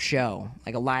live show,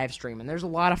 like a live stream. And there's a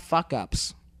lot of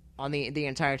fuck-ups on the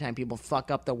entire time. People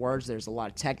fuck up the words. There's a lot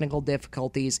of technical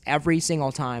difficulties every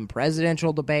single time.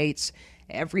 Presidential debates,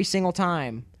 every single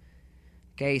time.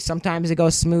 Okay, sometimes it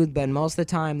goes smooth, but most of the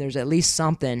time there's at least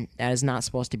something that is not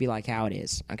supposed to be like how it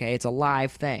is. Okay, it's a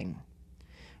live thing.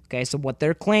 Okay, so what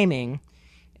they're claiming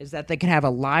is that they can have a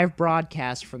live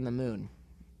broadcast from the moon,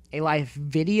 a live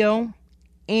video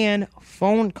and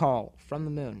phone call from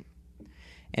the moon.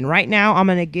 And right now I'm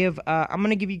gonna give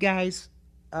you guys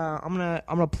I'm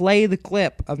gonna play the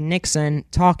clip of Nixon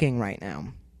talking right now.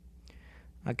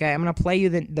 Okay, I'm gonna play you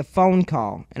the phone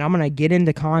call, and I'm gonna get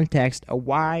into context of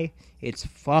why it's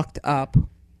fucked up,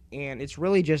 and it's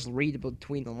really just read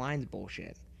between the lines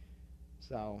bullshit.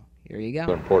 So here you go.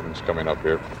 The importance coming up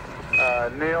here.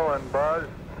 Neil and Buzz,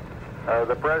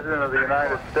 the President of the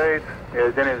United States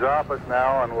is in his office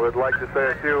now and would like to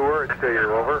say a few words to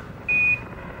you. Over.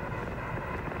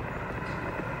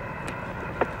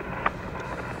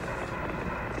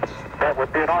 That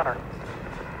would be an honor.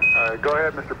 Go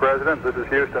ahead, Mr. President. This is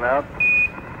Houston out.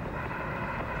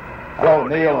 Hello,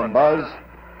 Neil and Buzz.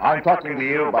 I'm talking to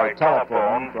you by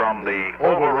telephone from the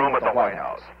Oval Room at the White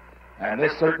House. And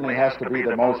this certainly has to be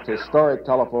the most historic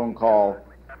telephone call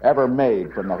ever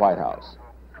made from the White House.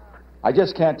 I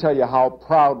just can't tell you how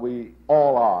proud we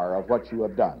all are of what you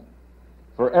have done.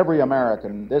 For every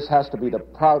American, this has to be the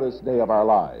proudest day of our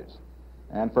lives.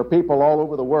 And for people all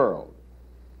over the world,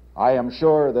 I am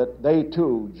sure that they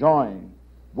too join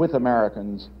with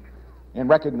Americans in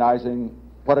recognizing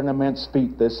what an immense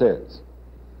feat this is.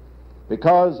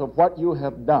 Because of what you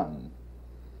have done,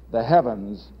 the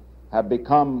heavens have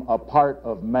become a part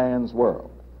of man's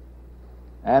world.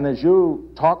 And as you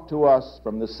talk to us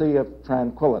from the Sea of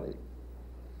Tranquility,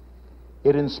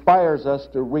 it inspires us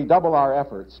to redouble our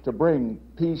efforts to bring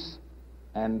peace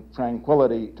and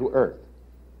tranquility to earth.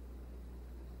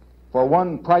 For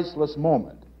one priceless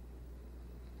moment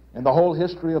in the whole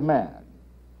history of man,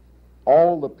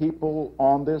 all the people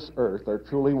on this earth are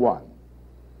truly one.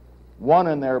 One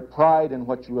in their pride in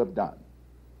what you have done,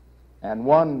 and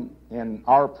one in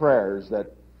our prayers that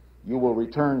you will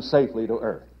return safely to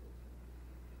earth.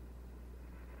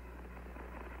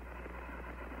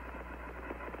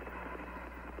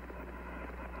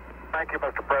 Thank you,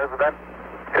 Mr. President.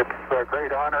 It's a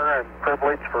great honor and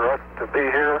privilege for us to be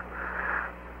here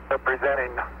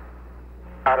representing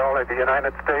not only the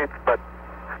United States, but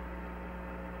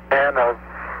man of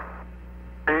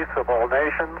peace of all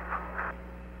nations,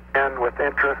 and with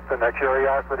interest and a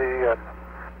curiosity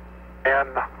and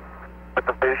with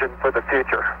a vision for the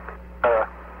future.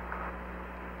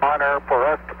 Honor for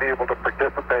us to be able to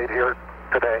participate here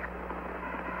today.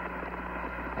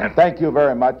 And thank you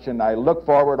very much, and I look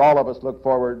forward, all of us look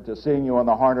forward to seeing you on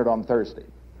the Hornet on Thursday.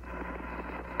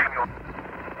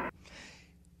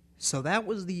 So that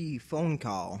was the phone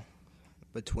call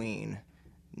between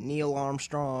Neil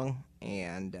Armstrong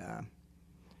and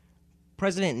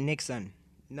President Nixon,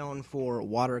 known for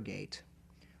Watergate.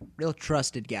 Real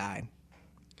trusted guy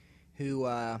who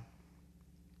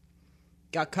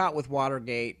got caught with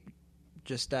Watergate,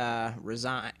 just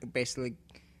resigned,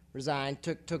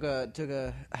 took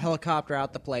a helicopter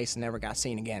out the place and never got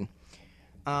seen again.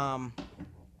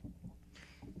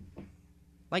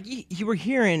 Like you were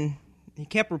hearing, he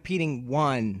kept repeating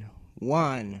one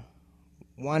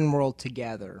world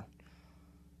together.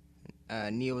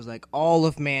 Neil was like, all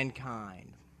of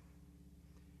mankind.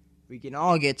 We can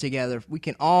all get together. We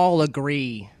can all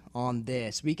agree on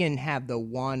this. We can have the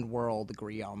one world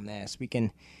agree on this. We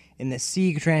can, in the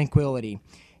sea of tranquility,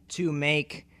 to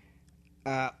make...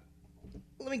 let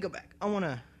me go back. I want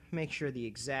to make sure the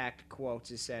exact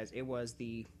quotes it says. It was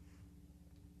the...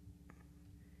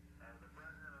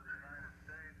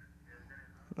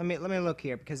 Let me look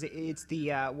here, because it's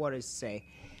the, what does it say?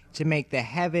 To make the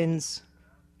heavens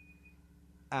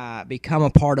become a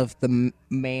part of the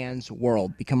man's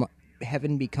world.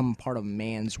 Heaven become part of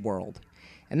man's world.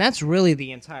 And that's really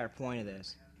the entire point of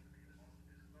this.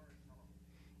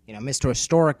 You know, Mr.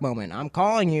 Historic Moment. I'm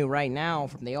calling you right now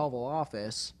from the Oval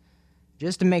Office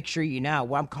just to make sure you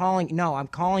know. I'm calling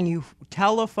you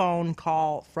telephone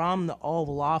call from the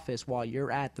Oval Office while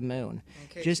you're at the moon.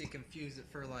 In case you confuse it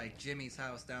for, like, Jimmy's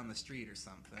house down the street or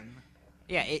something.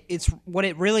 Yeah, it's what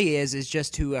it really is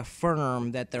just to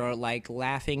affirm that they're, like,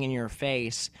 laughing in your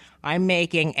face. I'm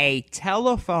making a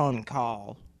telephone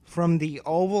call from the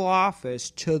Oval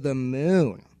Office to the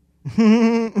moon.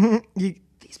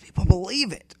 These people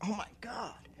believe it. Oh, my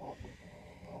God.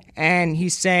 And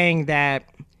he's saying that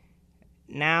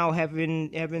now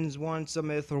heaven's one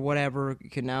myth or whatever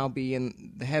can now be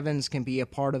in the heavens, can be a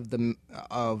part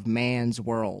of man's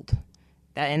world.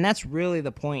 And that's really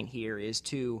the point here, is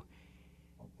to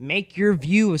make your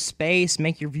view of space,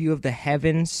 make your view of the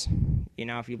heavens. You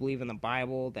know, if you believe in the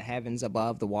Bible, the heavens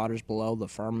above, the waters below, the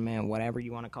firmament, whatever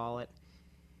you want to call it,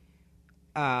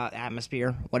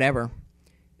 atmosphere, whatever.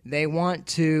 They want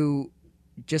to,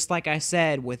 just like I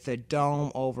said, with the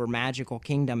dome over Magical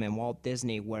Kingdom in Walt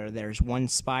Disney, where there's one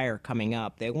spire coming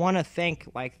up, they want to think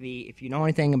like if you know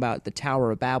anything about the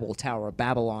Tower of Babel, Tower of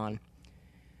Babylon,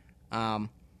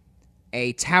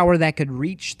 a tower that could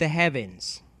reach the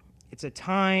heavens. It's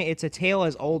a tale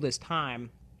as old as time,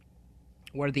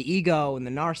 where the ego and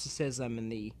the narcissism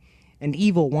and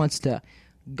evil wants to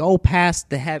go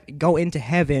go into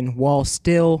heaven while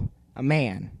still a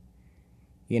man.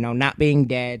 You know, not being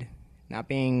dead, not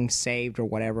being saved or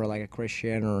whatever, like a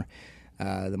Christian, or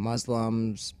the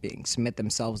Muslims submit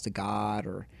themselves to God,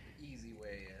 or easy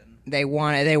way in. They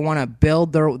want to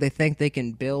build they think they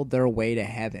can build their way to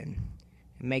heaven,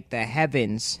 and make the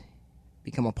heavens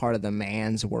become a part of the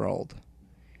man's world.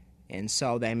 And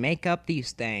so they make up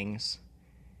these things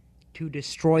to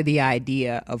destroy the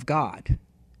idea of God,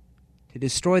 to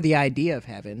destroy the idea of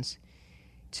heavens,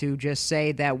 to just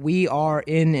say that we are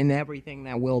in everything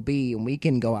that will be, and we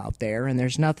can go out there and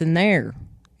there's nothing there.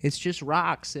 It's just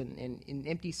rocks and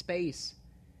empty space.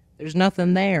 There's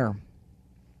nothing there.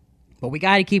 But we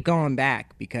got to keep going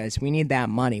back, because we need that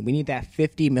money. We need that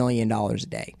 $50 million a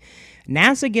day.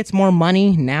 NASA gets more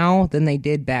money now than they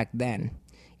did back then,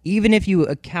 even if you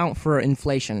account for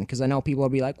inflation, because I know people will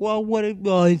be like, well,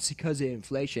 it's because of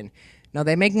inflation. No,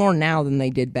 they make more now than they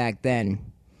did back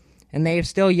then. And they have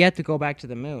still yet to go back to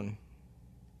the moon,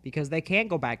 because they can't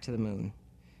go back to the moon,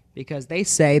 because they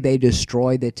say they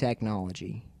destroyed the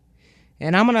technology.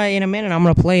 And in a minute, I'm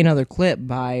going to play another clip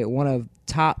by one of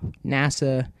top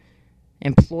NASA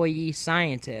employee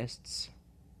scientists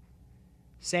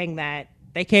saying that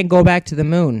they can't go back to the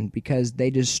moon because they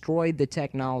destroyed the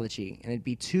technology, and it'd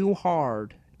be too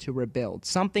hard to rebuild.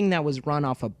 Something that was run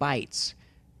off of bytes,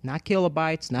 not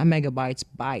kilobytes, not megabytes,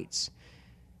 bytes.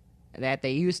 That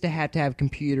they used to have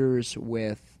computers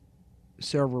with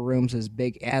server rooms as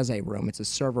big as a room. It's a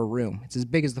server room. It's as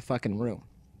big as the fucking room.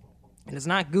 And it's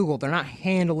not Google. They're not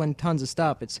handling tons of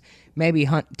stuff. It's maybe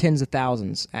tens of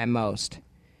thousands at most.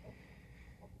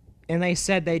 And they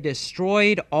said they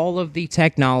destroyed all of the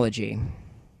technology, and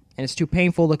it's too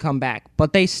painful to come back.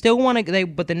 But they still want to.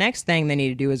 But the next thing they need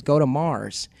to do is go to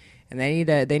Mars, and they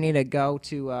need to go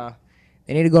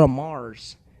to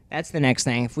Mars That's the next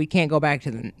thing. If we can't go back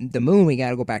to the moon, we got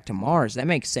to go back to Mars. That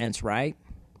makes sense, right?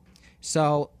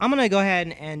 So I'm going to go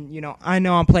ahead and, I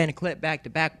know I'm playing a clip back to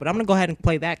back, but I'm going to go ahead and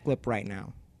play that clip right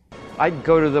now. I'd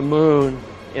go to the moon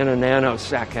in a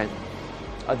nanosecond.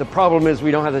 The problem is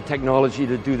we don't have the technology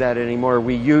to do that anymore.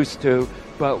 We used to,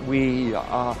 but we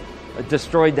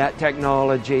destroyed that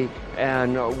technology,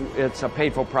 and it's a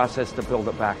painful process to build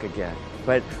it back again.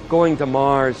 But going to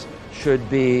Mars should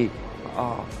be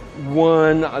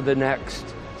one of the next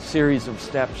series of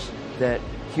steps that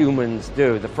humans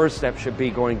do. The first step should be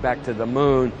going back to the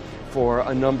moon for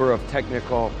a number of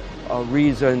technical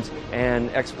reasons and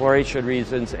exploration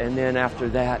reasons, and then after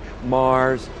that,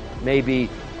 Mars, maybe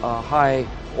high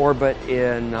orbit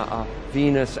in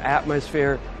Venus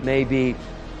atmosphere, maybe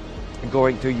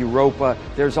going to Europa.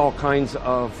 There's all kinds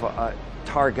of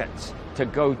targets to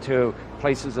go to,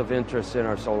 places of interest in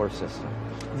our solar system.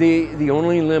 The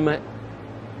only limit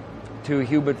to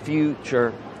human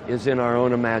future is in our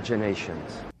own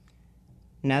imaginations.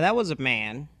 Now, that was a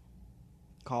man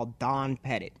called Don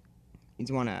Pettit.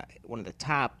 He's one of the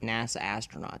top NASA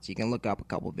astronauts. You can look up a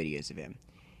couple videos of him.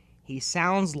 He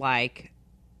sounds like,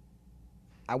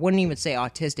 I wouldn't even say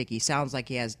autistic, he sounds like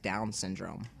he has Down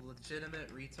syndrome. Legitimate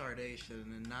retardation,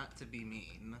 and not to be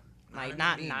mean.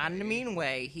 Not in a mean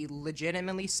way. He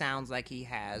legitimately sounds like he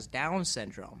has Down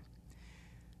syndrome.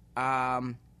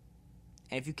 And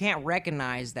if you can't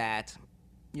recognize that,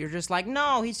 you're just like,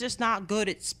 no, he's just not good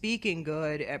at speaking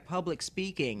good at public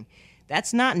speaking.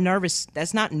 That's not nervous.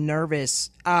 That's not nervous.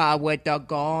 With the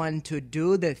going to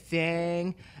do the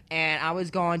thing, and I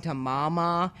was going to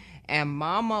Mama, and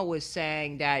Mama was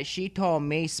saying that she told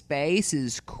me space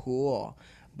is cool,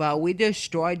 but we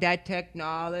destroyed that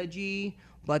technology.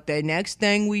 But the next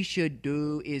thing we should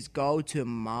do is go to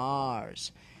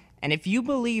Mars. And if you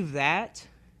believe that,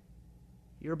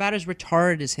 you're about as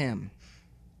retarded as him.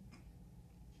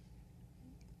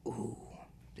 Ooh,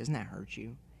 doesn't that hurt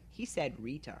you? He said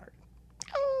retard.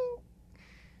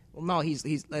 Well, no, he's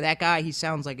that guy. He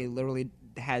sounds like he literally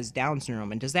has Down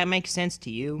syndrome. And does that make sense to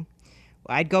you?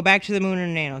 Well, I'd go back to the moon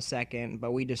in a nanosecond,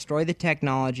 but we destroy the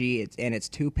technology, and it's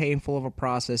too painful of a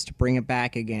process to bring it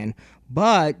back again.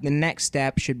 But the next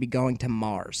step should be going to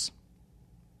Mars.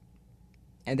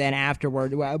 And then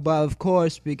afterward, well, but of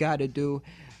course, we got to do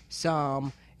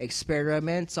some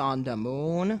experiments on the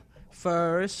moon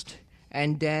first.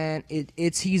 And then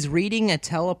he's reading a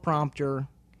teleprompter,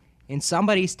 and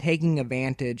somebody's taking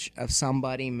advantage of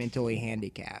somebody mentally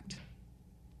handicapped.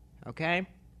 Okay?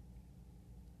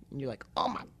 And you're like, oh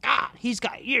my God, he's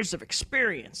got years of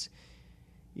experience.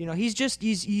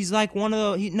 He's like one of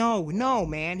those, no,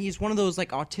 man. He's one of those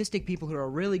like autistic people who are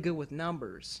really good with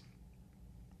numbers.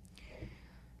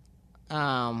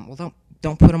 Well,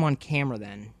 don't put him on camera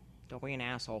then. Don't be an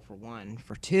asshole for one.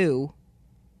 For two,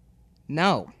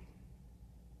 no.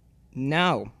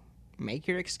 Make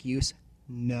your excuse.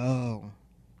 No.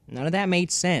 None of that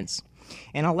made sense.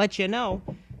 And I'll let you know,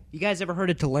 you guys ever heard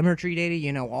of telemetry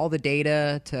data? All the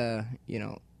data to,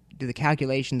 do the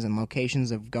calculations and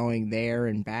locations of going there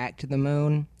and back to the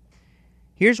moon.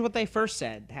 Here's what they first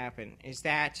said happened, is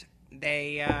that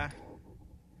they,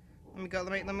 let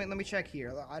me check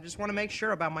here. I just want to make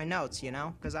sure about my notes,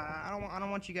 because I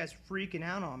don't want you guys freaking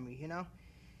out on me,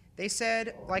 They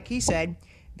said, like he said,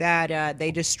 that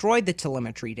they destroyed the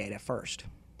telemetry data first.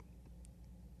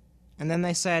 And then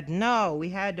they said, no, we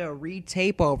had to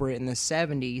retape over it in the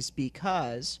 70s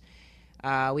because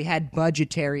we had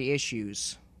budgetary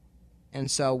issues. And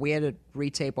so we had to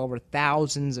retape over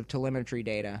thousands of telemetry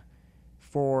data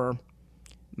for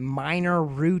minor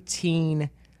routine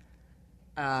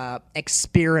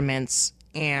experiments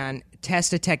and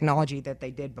tested technology that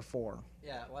they did before.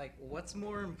 Yeah, like, what's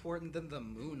more important than the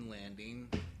moon landing?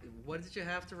 What did you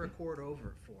have to record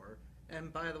over for?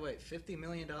 And by the way, $50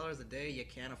 million a day, you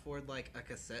can't afford, like, a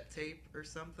cassette tape or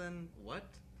something? What?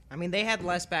 I mean, they had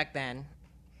less back then.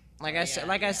 I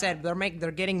said,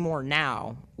 they're getting more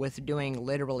now with doing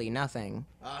literally nothing.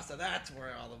 Oh, so that's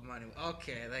where all the money...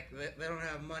 Okay, they don't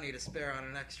have money to spare on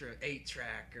an extra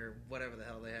 8-track or whatever the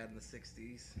hell they had in the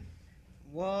 60s.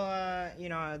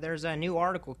 Well, there's a new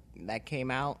article that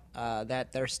came out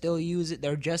that they're still using...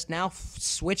 They're just now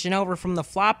switching over from the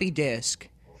floppy disk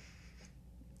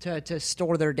to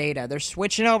store their data. They're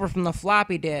switching over from the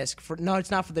floppy disk. No,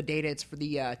 it's not for the data. It's for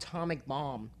the atomic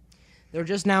bomb. They're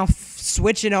just now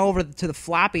switching over to the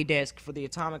floppy disk for the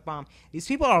atomic bomb. These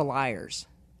people are liars.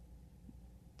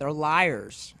 They're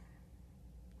liars.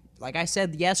 Like I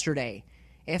said yesterday,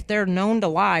 if they're known to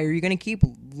lie, are you going to keep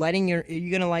letting are you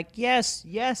going to like, yes,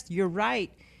 you're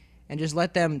right, and just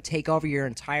let them take over your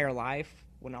entire life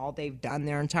when all they've done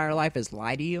their entire life is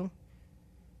lie to you?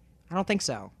 I don't think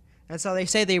so. And so they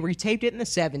say they retaped it in the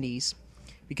 70s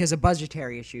because of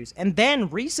budgetary issues. And then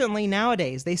recently,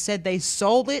 nowadays, they said they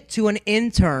sold it to an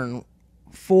intern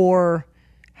for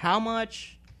how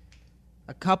much?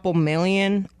 A couple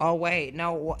million? Oh, wait.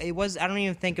 No, it was, I don't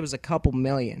even think it was a couple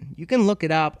million. You can look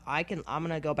it up. I'm going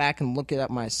to go back and look it up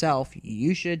myself.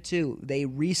 You should too. They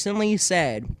recently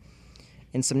said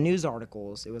in some news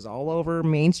articles, it was all over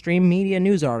mainstream media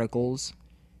news articles,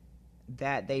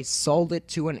 that they sold it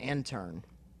to an intern.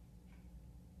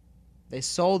 They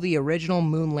sold the original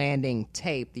moon landing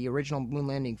tape, the original moon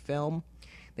landing film.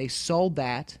 They sold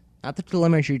that, not the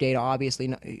telemetry data, obviously.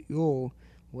 No, oh,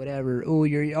 whatever.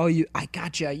 I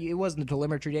gotcha. It wasn't the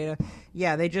telemetry data.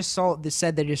 Yeah, they just sold. They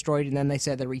said they destroyed it, and then they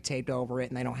said they retaped over it,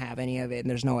 and they don't have any of it, and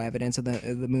there's no evidence of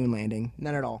the moon landing,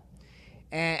 none at all.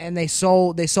 And they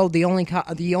sold the only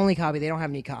copy. They don't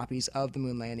have any copies of the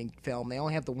moon landing film. They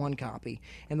only have the one copy,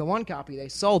 and the one copy they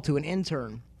sold to an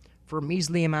intern for a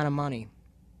measly amount of money.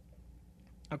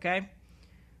 Okay,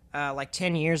 like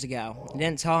 10 years ago. They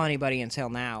didn't tell anybody until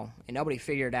now, and nobody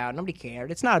figured it out. Nobody cared.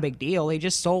 It's not a big deal. They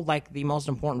just sold like the most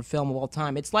important film of all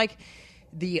time. It's like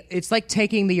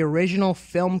taking the original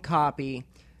film copy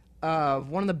of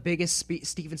one of the biggest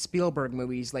Steven Spielberg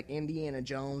movies, like Indiana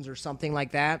Jones or something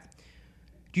like that.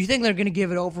 Do you think they're going to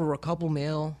give it over for a couple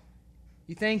mil?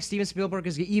 You think Steven Spielberg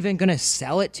is even going to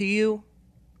sell it to you?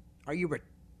 Are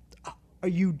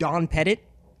you Don Pettit?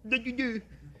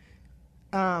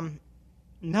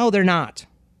 No, they're not.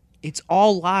 It's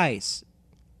all lies.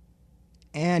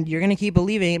 And you're going to keep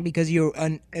believing it because you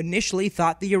initially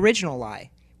thought the original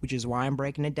lie, which is why I'm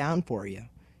breaking it down for you.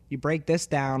 You break this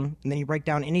down, and then you break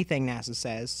down anything NASA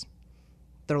says.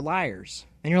 They're liars.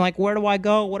 And you're like, where do I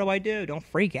go? What do I do? Don't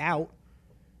freak out.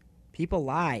 People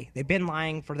lie. They've been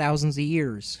lying for thousands of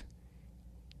years.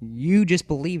 You just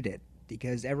believed it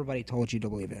because everybody told you to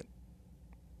believe it.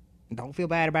 Don't feel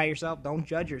bad about yourself. Don't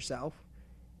judge yourself.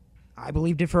 I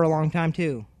believed it for a long time,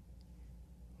 too.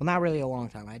 Well, not really a long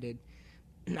time. I did.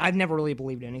 I've never really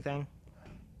believed anything.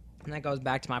 And that goes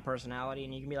back to my personality.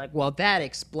 And you can be like, well, that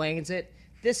explains it.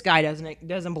 This guy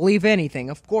doesn't believe anything.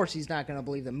 Of course he's not going to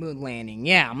believe the moon landing.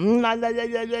 Yeah.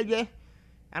 I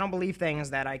don't believe things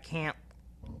that I can't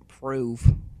prove.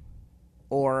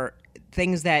 Or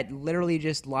things that literally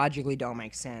just logically don't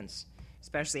make sense.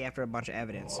 Especially after a bunch of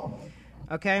evidence.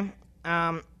 Okay?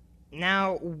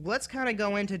 Now, let's kind of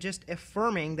go into just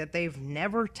affirming that they've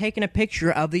never taken a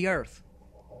picture of the Earth.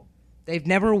 They've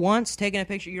never once taken a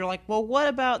picture. You're like, well, what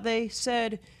about they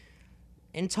said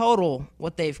in total,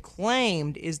 what they've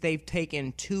claimed is they've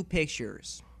taken 2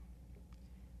 pictures.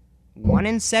 One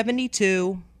in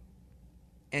 72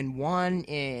 and one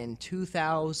in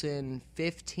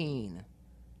 2015.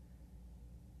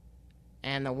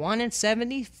 And the one in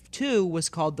 72 was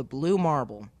called the Blue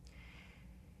Marble.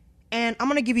 And I'm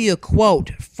going to give you a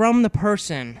quote from the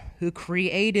person who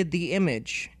created the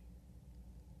image,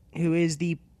 who is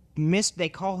they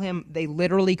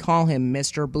literally call him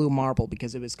Mr. Blue Marble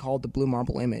because it was called the Blue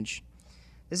Marble image.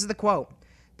 This is the quote.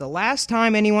 The last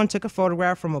time anyone took a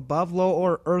photograph from above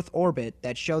low Earth orbit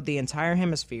that showed the entire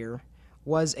hemisphere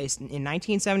was in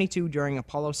 1972 during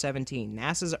Apollo 17.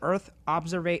 NASA's Earth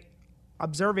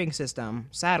observing system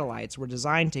satellites were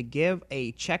designed to give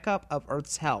a checkup of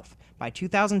Earth's health. By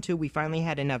 2002, we finally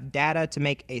had enough data to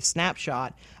make a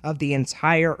snapshot of the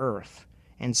entire Earth.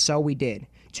 And so we did.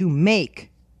 To make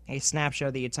a snapshot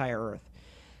of the entire Earth.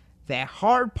 The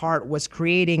hard part was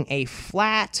creating a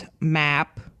flat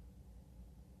map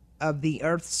of the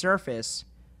Earth's surface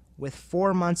with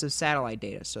 4 months of satellite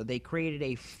data. So they created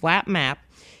a flat map,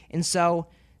 and so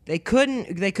they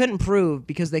couldn't prove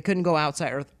because they couldn't go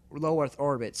outside low Earth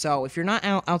orbit. So if you're not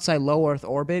outside low Earth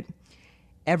orbit,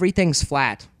 everything's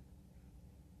flat.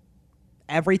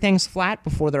 Everything's flat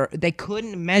before they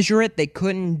couldn't measure it. They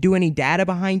couldn't do any data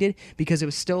behind it because it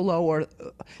was still low Earth.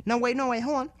 No, wait.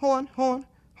 Hold on.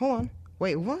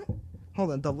 Wait, what?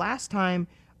 Hold on. The last time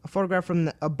a photograph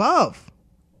from above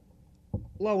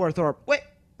low Earth orbit. Wait,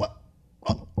 what?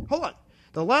 Oh, hold on.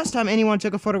 The last time anyone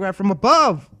took a photograph from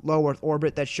above low Earth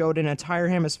orbit that showed an entire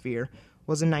hemisphere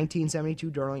was in 1972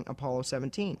 during Apollo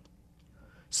 17.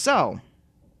 So,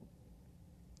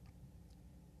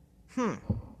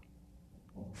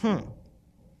 So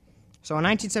in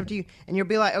 1970, and you'll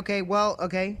be like,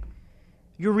 okay,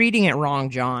 you're reading it wrong,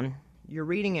 John. You're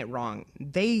reading it wrong.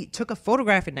 They took a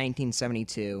photograph in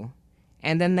 1972,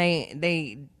 and then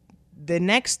the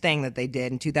next thing that they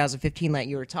did in 2015 that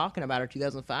you were talking about, or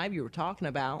 2005 you were talking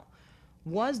about,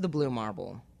 was the Blue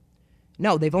Marble.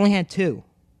 No, they've only had 2.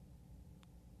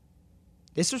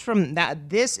 This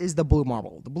is the Blue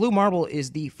Marble. The Blue Marble is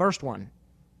the first one.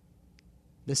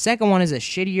 The second one is a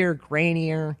shittier,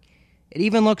 grainier. It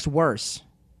even looks worse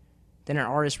than an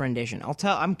artist rendition.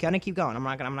 I'm gonna keep going. I'm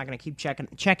not gonna keep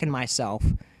checking myself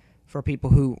for people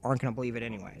who aren't gonna believe it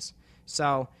anyways.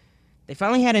 So they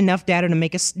finally had enough data to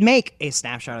make a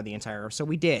snapshot of the entire Earth. So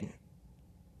we did.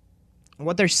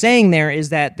 What they're saying there is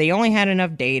that they only had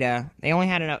enough data. They only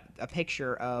had a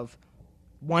picture of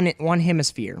one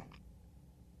hemisphere.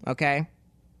 Okay?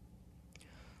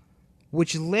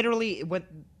 Which literally, what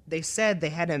they said, they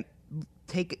had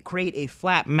to create a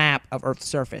flat map of Earth's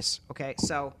surface. Okay?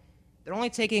 So they're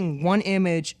only taking one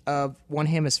image of one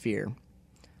hemisphere.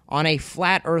 On a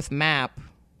flat Earth map,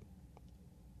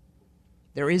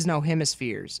 there is no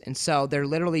hemispheres. And so they're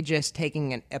literally just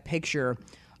taking a picture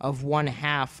of one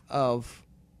half of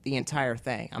the entire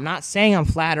thing. I'm not saying I'm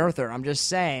flat earther. I'm just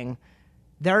saying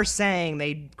they're saying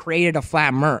they created a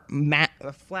flat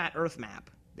Earth map.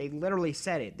 They literally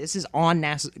said it. This is on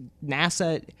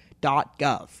NASA.gov,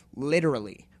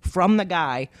 literally, from the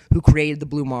guy who created the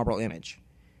blue marble image.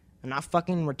 I'm not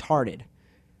fucking retarded.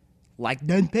 Like,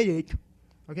 don't pay it.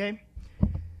 Okay?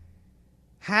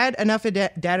 Had enough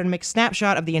data to make a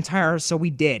snapshot of the entire Earth, so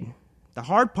we did. The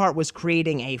hard part was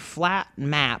creating a flat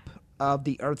map of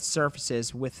the Earth's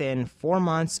surfaces within 4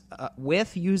 months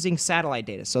with using satellite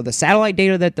data. So the satellite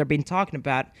data that they've been talking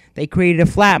about, they created a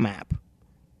flat map.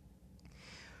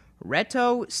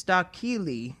 Reto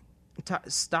Stockley,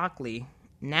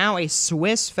 now a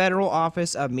Swiss Federal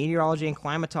Office of Meteorology and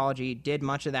Climatology, did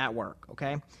much of that work,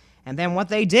 okay? And then what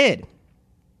they did,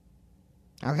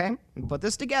 okay? Put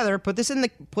this together, put this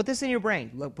in your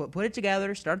brain. Look, put it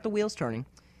together, start the wheels turning.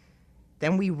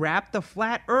 Then we wrapped the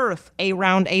flat Earth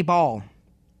around a ball.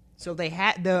 So they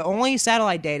had the only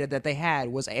satellite data that they had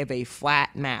was of a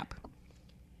flat map.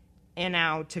 And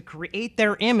now to create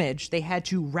their image, they had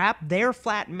to wrap their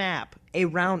flat map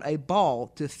around a ball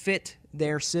to fit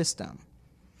their system.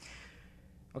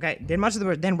 Okay, did much of the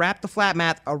work, then wrap the flat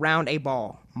map around a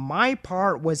ball. My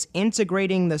part was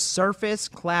integrating the surface,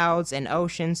 clouds, and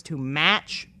oceans to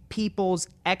match people's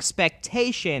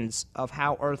expectations of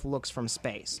how Earth looks from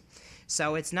space.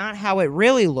 So it's not how it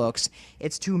really looks,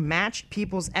 it's to match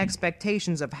people's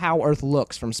expectations of how Earth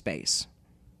looks from space.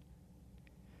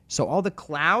 So all the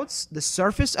clouds, the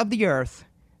surface of the Earth,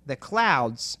 the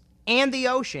clouds, and the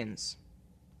oceans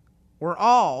were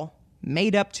all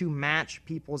made up to match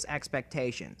people's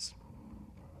expectations.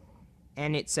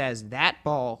 And it says that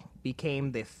ball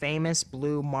became the famous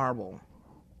blue marble.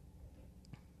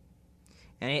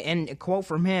 And a quote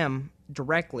from him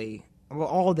directly. Well,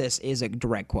 all this is a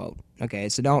direct quote, okay?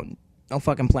 So don't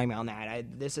fucking play me on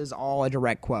that. This is all a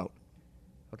direct quote,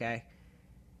 okay?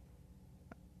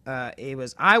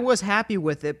 I was happy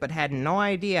with it, but had no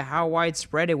idea how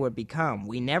widespread it would become.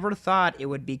 We never thought it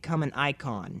would become an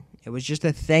icon. It was just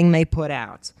a thing they put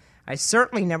out. I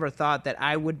certainly never thought that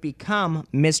I would become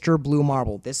Mr. Blue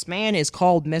Marble. This man is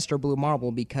called Mr. Blue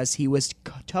Marble because he was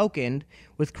tokened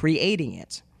with creating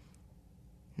it.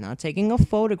 Not taking a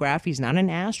photograph. He's not an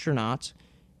astronaut.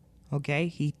 Okay?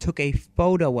 He took a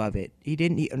photo of it. He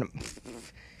didn't...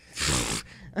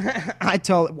 I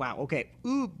told... Wow, okay.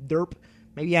 Ooh, derp.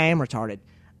 Maybe I am retarded.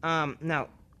 No.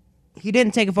 He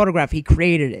didn't take a photograph. He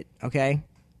created it, okay?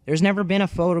 There's never been a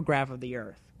photograph of the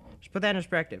Earth. Just put that in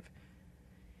perspective.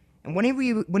 And when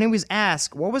he was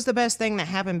asked, what was the best thing that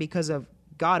happened because of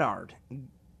Goddard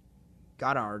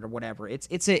or whatever. It's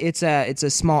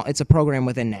a program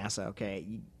within NASA, okay?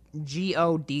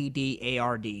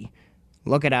 Goddard.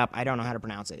 Look it up. I don't know how to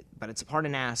pronounce it, but it's a part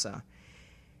of NASA.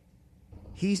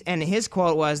 His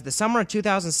quote was, "The summer of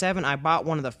 2007, I bought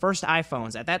one of the first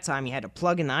iPhones. At that time, you had to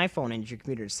plug in the iPhone into your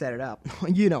computer to set it up.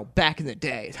 You know, back in the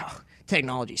day,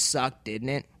 technology sucked, didn't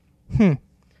it?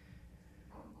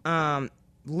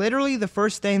 Literally, the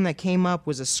first thing that came up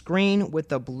was a screen with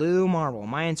the blue marble.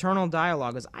 My internal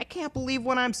dialogue was, I can't believe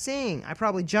what I'm seeing. I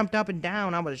probably jumped up and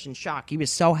down. I was in shock. He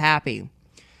was so happy.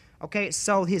 Okay,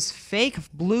 so his fake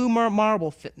blue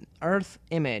marble Earth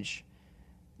image,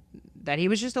 that he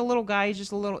was just a little guy. He's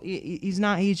just a little. He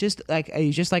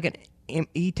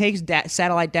takes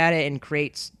satellite data and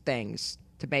creates things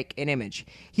to make an image.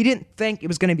 He didn't think it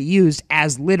was going to be used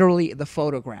as literally the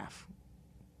photograph.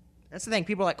 That's the thing.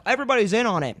 People are like, everybody's in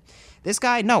on it. This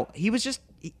guy, no, he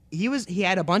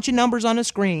had a bunch of numbers on the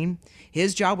screen.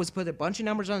 His job was to put a bunch of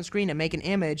numbers on the screen and make an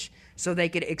image so they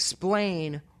could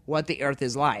explain what the Earth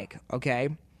is like, okay?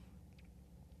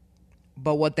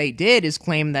 But what they did is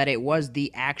claim that it was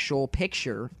the actual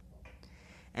picture.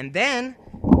 And then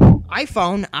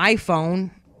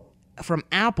iPhone from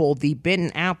Apple, the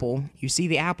bitten Apple, you see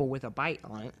the Apple with a bite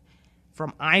on it,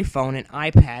 from iPhone and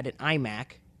iPad and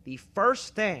iMac, the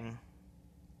first thing,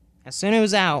 as soon as it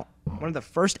was out, One of the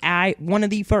first. I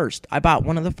bought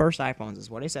one of the first iPhones, is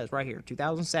what it says right here,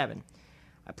 2007.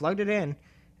 I plugged it in,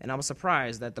 and I was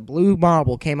surprised that the blue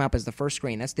marble came up as the first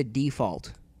screen. That's the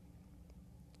default.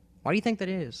 Why do you think that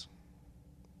is?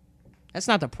 That's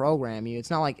not to program you.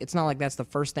 It's not like that's the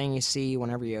first thing you see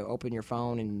whenever you open your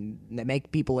phone, and they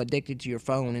make people addicted to your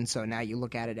phone, and so now you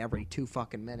look at it every 2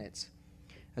 fucking minutes.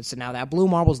 And so now that blue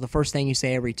marble is the first thing you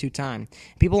say every 2 times.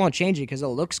 People don't change it because it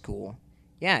looks cool.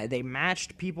 Yeah, they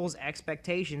matched people's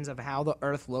expectations of how the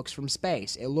Earth looks from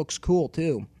space. It looks cool,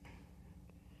 too.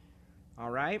 All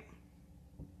right?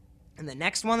 And the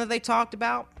next one that they talked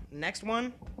about,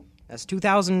 that's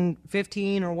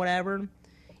 2015 or whatever.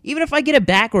 Even if I get it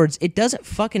backwards, it doesn't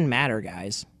fucking matter,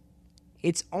 guys.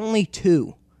 It's only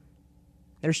 2.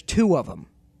 There's 2 of them.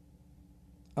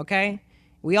 Okay?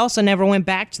 We also never went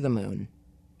back to the moon.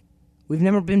 We've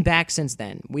never been back since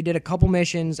then. We did a couple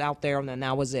missions out there, and then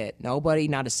that was it. Nobody,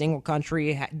 not a single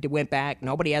country went back.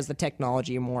 Nobody has the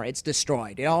technology anymore. It's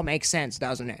destroyed. It all makes sense,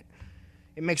 doesn't it?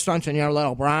 It makes sense in your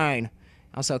little brain.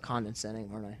 I'm so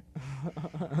condescending, aren't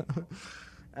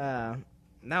I?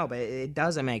 No, but it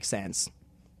doesn't make sense.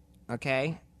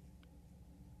 Okay?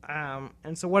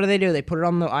 And so what do? They put it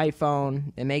on the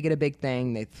iPhone, they make it a big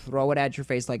thing, they throw it at your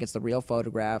face like it's the real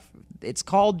photograph. It's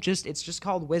just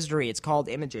called wizardry, it's called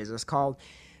images, it's called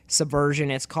subversion,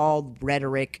 it's called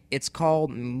rhetoric, it's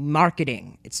called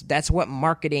marketing. That's what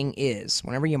marketing is.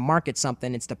 Whenever you market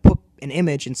something, it's to put an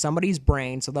image in somebody's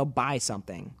brain so they'll buy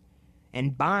something.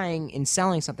 And buying and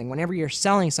selling something, whenever you're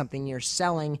selling something, you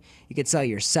can sell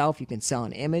yourself, you can sell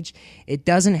an image. It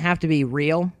doesn't have to be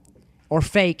real or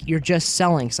fake, you're just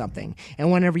selling something.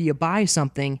 And whenever you buy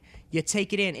something, you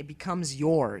take it in, it becomes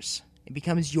yours. It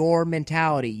becomes your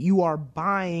mentality. You are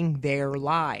buying their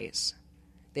lies.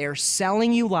 They're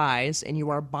selling you lies, and you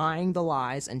are buying the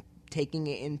lies and taking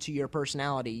it into your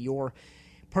personality, your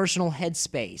personal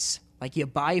headspace. Like you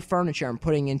buy furniture and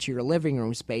putting it into your living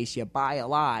room space, you buy a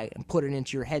lie and put it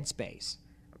into your headspace.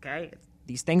 Okay?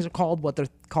 These things are called what they're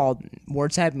called.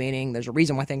 Words have meaning. There's a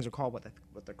reason why things are called what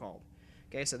they're called.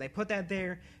 Okay, so they put that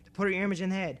there to put your image in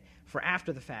the head for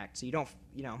after the fact, so you don't,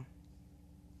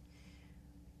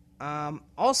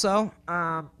 Also,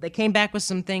 they came back with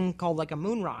something called like a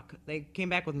moon rock. They came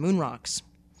back with moon rocks.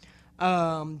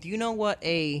 Do you know what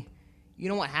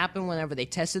happened whenever they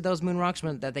tested those moon rocks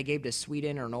that they gave to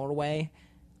Sweden or Norway?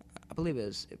 I believe it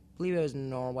was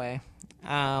Norway.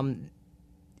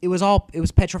 It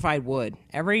was petrified wood.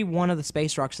 Every one of the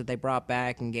space rocks that they brought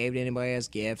back and gave to anybody as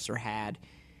gifts or had,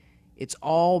 it's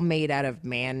all made out of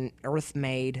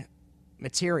Earth-made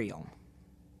material.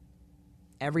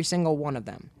 Every single one of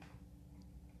them.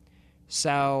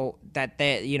 So that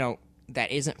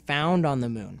isn't found on the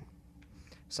moon.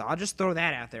 So I'll just throw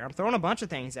that out there. I'm throwing a bunch of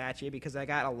things at you because I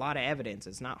got a lot of evidence.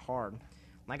 It's not hard.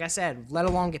 Like I said, let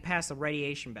alone get past the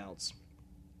radiation belts.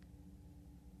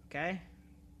 Okay?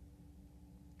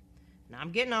 Now,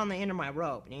 I'm getting on the end of my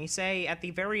rope. And you say at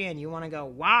the very end, you want to go,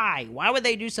 why? Why would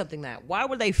they do something that? Why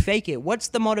would they fake it? What's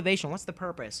the motivation? What's the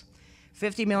purpose?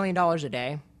 $50 million a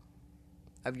day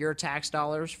of your tax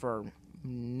dollars for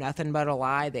nothing but a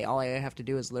lie. All they have to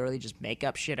do is literally just make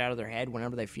up shit out of their head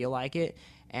whenever they feel like it.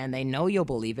 And they know you'll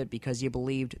believe it because you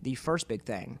believed the first big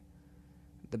thing.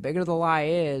 The bigger the lie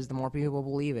is, the more people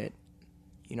believe it.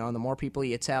 And the more people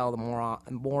you tell, the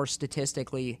more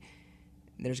statistically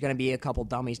there's going to be a couple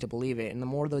dummies to believe it. And the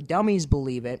more the dummies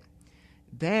believe it,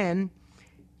 then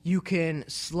you can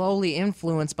slowly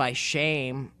influence by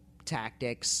shame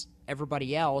tactics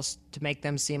everybody else to make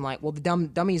them seem like, well, the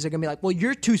dummies are going to be like, well,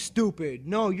 you're too stupid.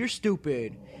 No, you're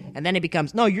stupid. And then it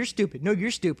becomes, no, you're stupid. No, you're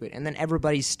stupid. And then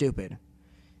everybody's stupid.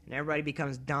 And everybody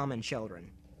becomes dumb and children.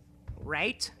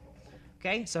 Right?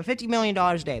 Okay, so $50 million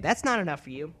a day. That's not enough for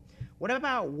you. What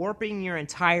about warping your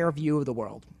entire view of the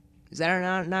world? Is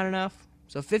that not enough?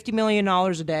 So $50 million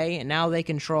a day, and now they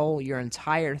control your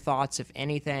entire thoughts, if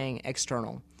anything,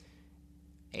 external.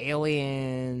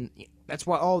 Alien. That's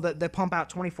what, they pump out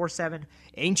 24/7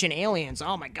 ancient aliens.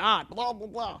 Oh my God, blah, blah,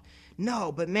 blah.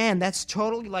 No, but man, that's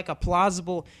totally like a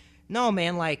plausible. No,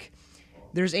 man, like,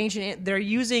 they're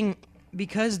using,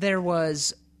 because there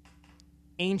was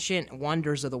ancient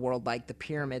wonders of the world, like the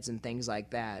pyramids and things like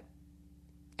that.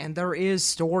 And there is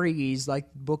stories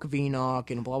like Book of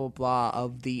Enoch and blah, blah, blah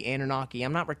of the Anunnaki.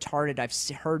 I'm not retarded. I've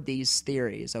heard these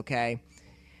theories, okay?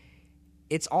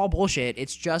 It's all bullshit.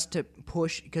 It's just to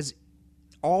push, because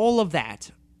all of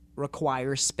that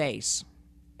requires space.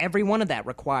 Every one of that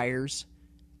requires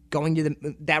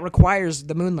that requires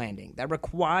the moon landing. That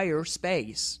requires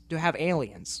space to have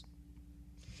aliens.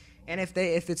 And if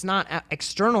it's not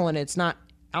external and it's not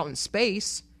out in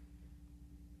space,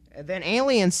 then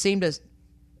aliens seem to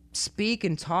speak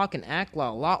and talk and act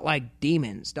a lot like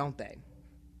demons, don't they?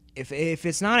 If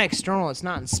it's not external, it's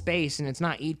not in space, and it's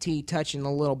not E.T. touching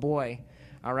the little boy,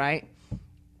 all right?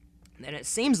 Then it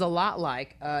seems a lot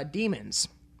like demons.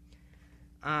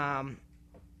 And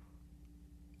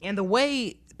the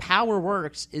way power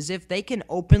works is if they can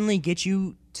openly get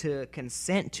you to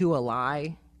consent to a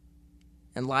lie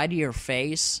and lie to your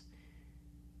face,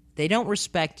 they don't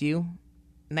respect you,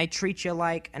 and they treat you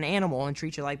like an animal and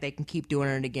treat you like they can keep doing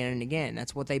it again and again.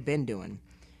 That's what they've been doing.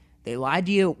 They lied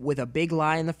to you with a big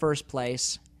lie in the first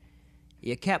place.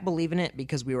 You kept believing it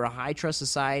because we were a high-trust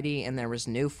society and there was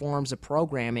new forms of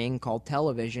programming called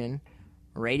television.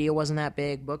 Radio wasn't that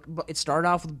big. It started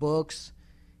off with books,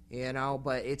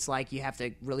 but it's like you have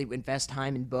to really invest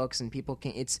time in books, and people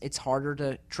can. It's harder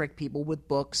to trick people with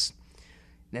books.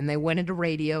 Then they went into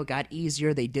radio. It got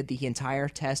easier. They did the entire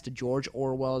test of George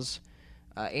Orwell's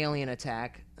Alien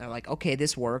Attack. They're like, okay,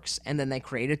 this works. And then they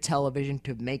created television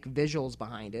to make visuals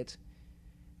behind it.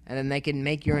 And then they can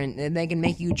make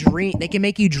you dream. They can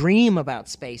make you dream about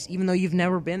space, even though you've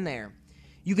never been there.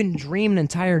 You can dream an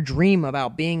entire dream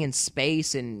about being in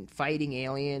space and fighting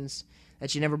aliens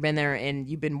that you've never been there, and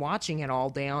you've been watching it all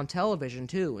day on television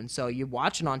too. And so you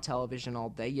watch it on television all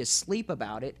day. You sleep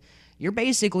about it. You're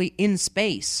basically in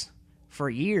space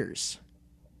for years.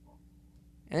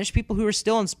 And there's people who are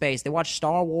still in space. They watch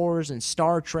Star Wars and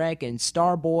Star Trek and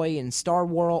Starboy and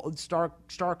Starcraft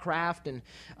and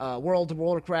World of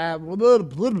Warcraft.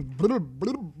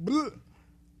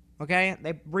 Okay?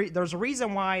 There's a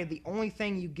reason why the only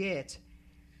thing you get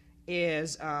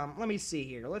is, let me see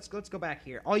here. Let's go back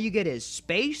here. All you get is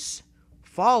space,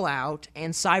 Fallout,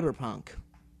 and Cyberpunk.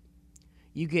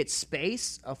 You get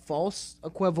space, a false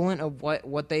equivalent of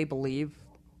what they believe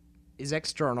is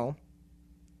external.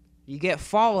 You get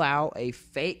Fallout, a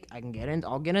fake.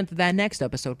 I'll get into that next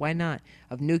episode. Why not?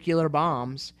 Of nuclear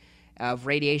bombs, of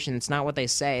radiation. It's not what they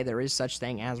say. There is such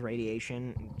thing as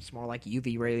radiation. It's more like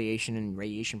UV radiation and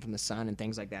radiation from the sun and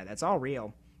things like that. That's all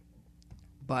real.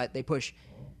 But they push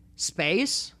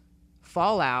space,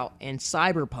 Fallout, and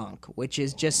Cyberpunk, which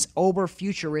is just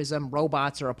over-futurism.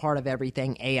 Robots are a part of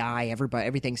everything. AI,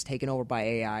 everything's taken over by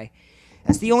AI.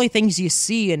 That's the only things you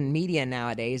see in media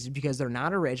nowadays because they're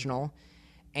not original,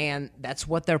 and that's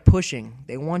what they're pushing.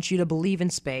 They want you to believe in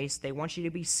space, they want you to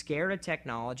be scared of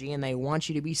technology, and they want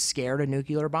you to be scared of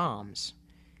nuclear bombs.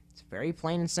 It's very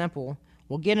plain and simple.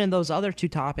 We'll get into those other two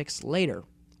topics later.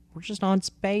 We're just on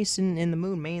space and the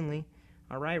moon mainly,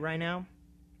 all right now?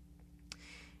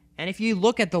 And if you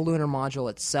look at the lunar module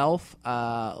itself,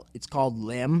 it's called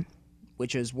LIM,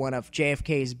 which is one of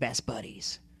JFK's best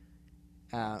buddies.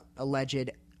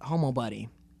 Alleged homo buddy.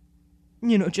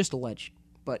 Just alleged.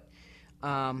 But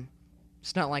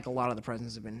it's not like a lot of the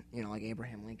presidents have been, like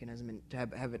Abraham Lincoln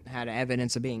haven't had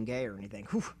evidence of being gay or anything.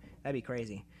 Whew, that'd be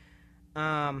crazy.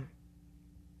 No,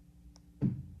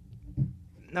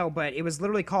 but it was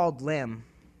literally called LIM.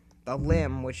 The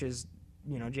LIM, which is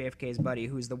JFK's buddy,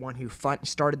 who's the one who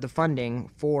started the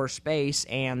funding for space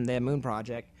and the moon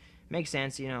project. Makes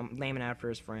sense, naming after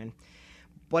his friend.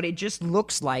 But it just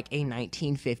looks like a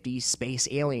 1950s space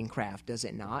alien craft, does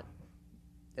it not?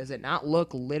 Does it not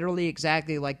look literally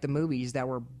exactly like the movies that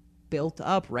were built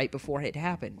up right before it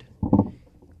happened?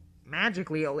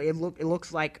 Magically, it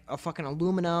looks like a fucking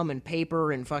aluminum and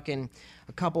paper and fucking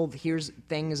a couple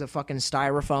things of fucking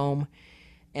styrofoam,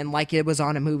 and like it was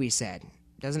on a movie set.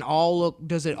 Does it all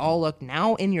look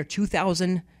now in your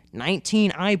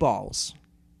 2019 eyeballs,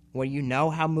 where you know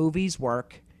how movies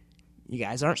work? You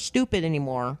guys aren't stupid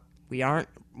anymore. We aren't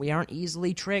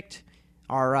easily tricked.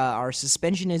 Our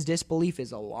suspension of disbelief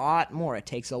is a lot more. It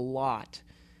takes a lot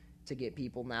to get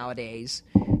people nowadays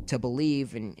to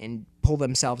believe and pull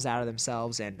themselves out of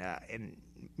themselves and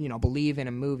believe in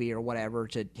a movie or whatever,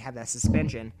 to have that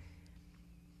suspension.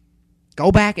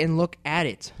 Go back and look at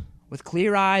it with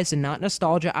clear eyes and not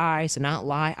nostalgia eyes and not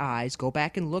lie eyes. Go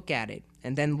back and look at it,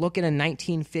 and then look at a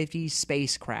 1950s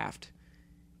spacecraft.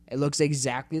 It looks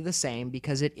exactly the same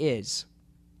because it is.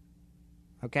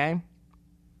 Okay?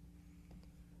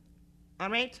 All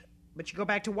right? But you go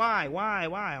back to why? I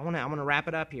want to wrap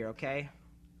it up here, okay?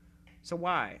 So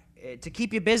why? To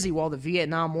keep you busy while the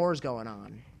Vietnam War is going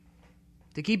on.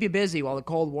 To keep you busy while the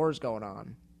Cold War is going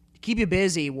on. To keep you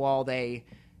busy while they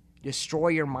destroy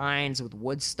your minds with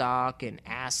Woodstock and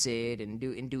acid and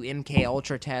do MK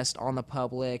Ultra test on the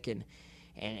public and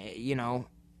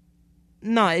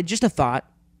no, it's just a thought.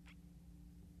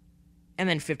 And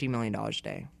then $50 million a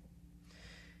day.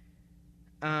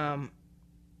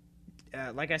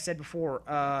 Like I said before,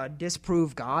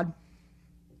 disprove God,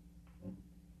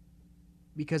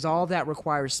 because all of that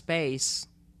requires space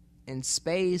And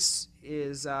space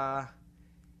is, it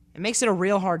makes it a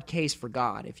real hard case for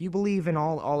God. If you believe in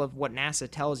all of what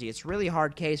NASA tells you, it's a really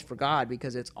hard case for God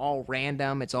because it's all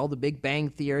random. It's all the Big Bang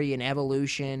Theory and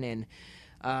evolution, and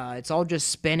it's all just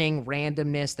spinning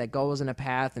randomness that goes in a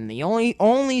path. And the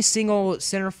only single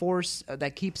center force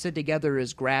that keeps it together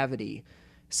is gravity,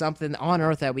 something on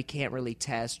Earth that we can't really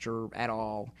test or at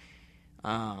all.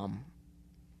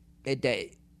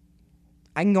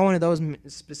 I can go into those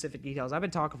specific details. I've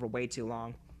been talking for way too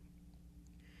long.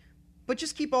 But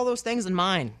just keep all those things in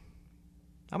mind.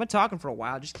 I've been talking for a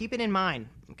while. Just keep it in mind,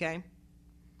 okay?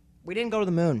 We didn't go to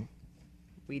the moon.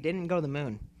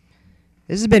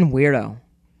 This has been Weirdo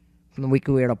from the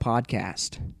Weekly Weirdo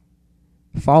Podcast.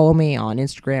 Follow me on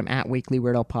Instagram at Weekly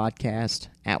Weirdo Podcast,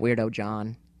 at Weirdo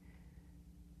John.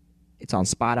 It's on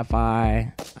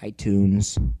Spotify,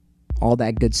 iTunes, all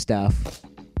that good stuff.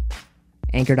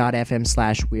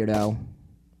 Anchor.fm/weirdo.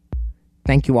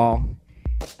 Thank you all,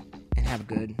 and have a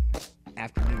good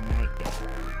afternoon, night,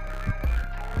 day.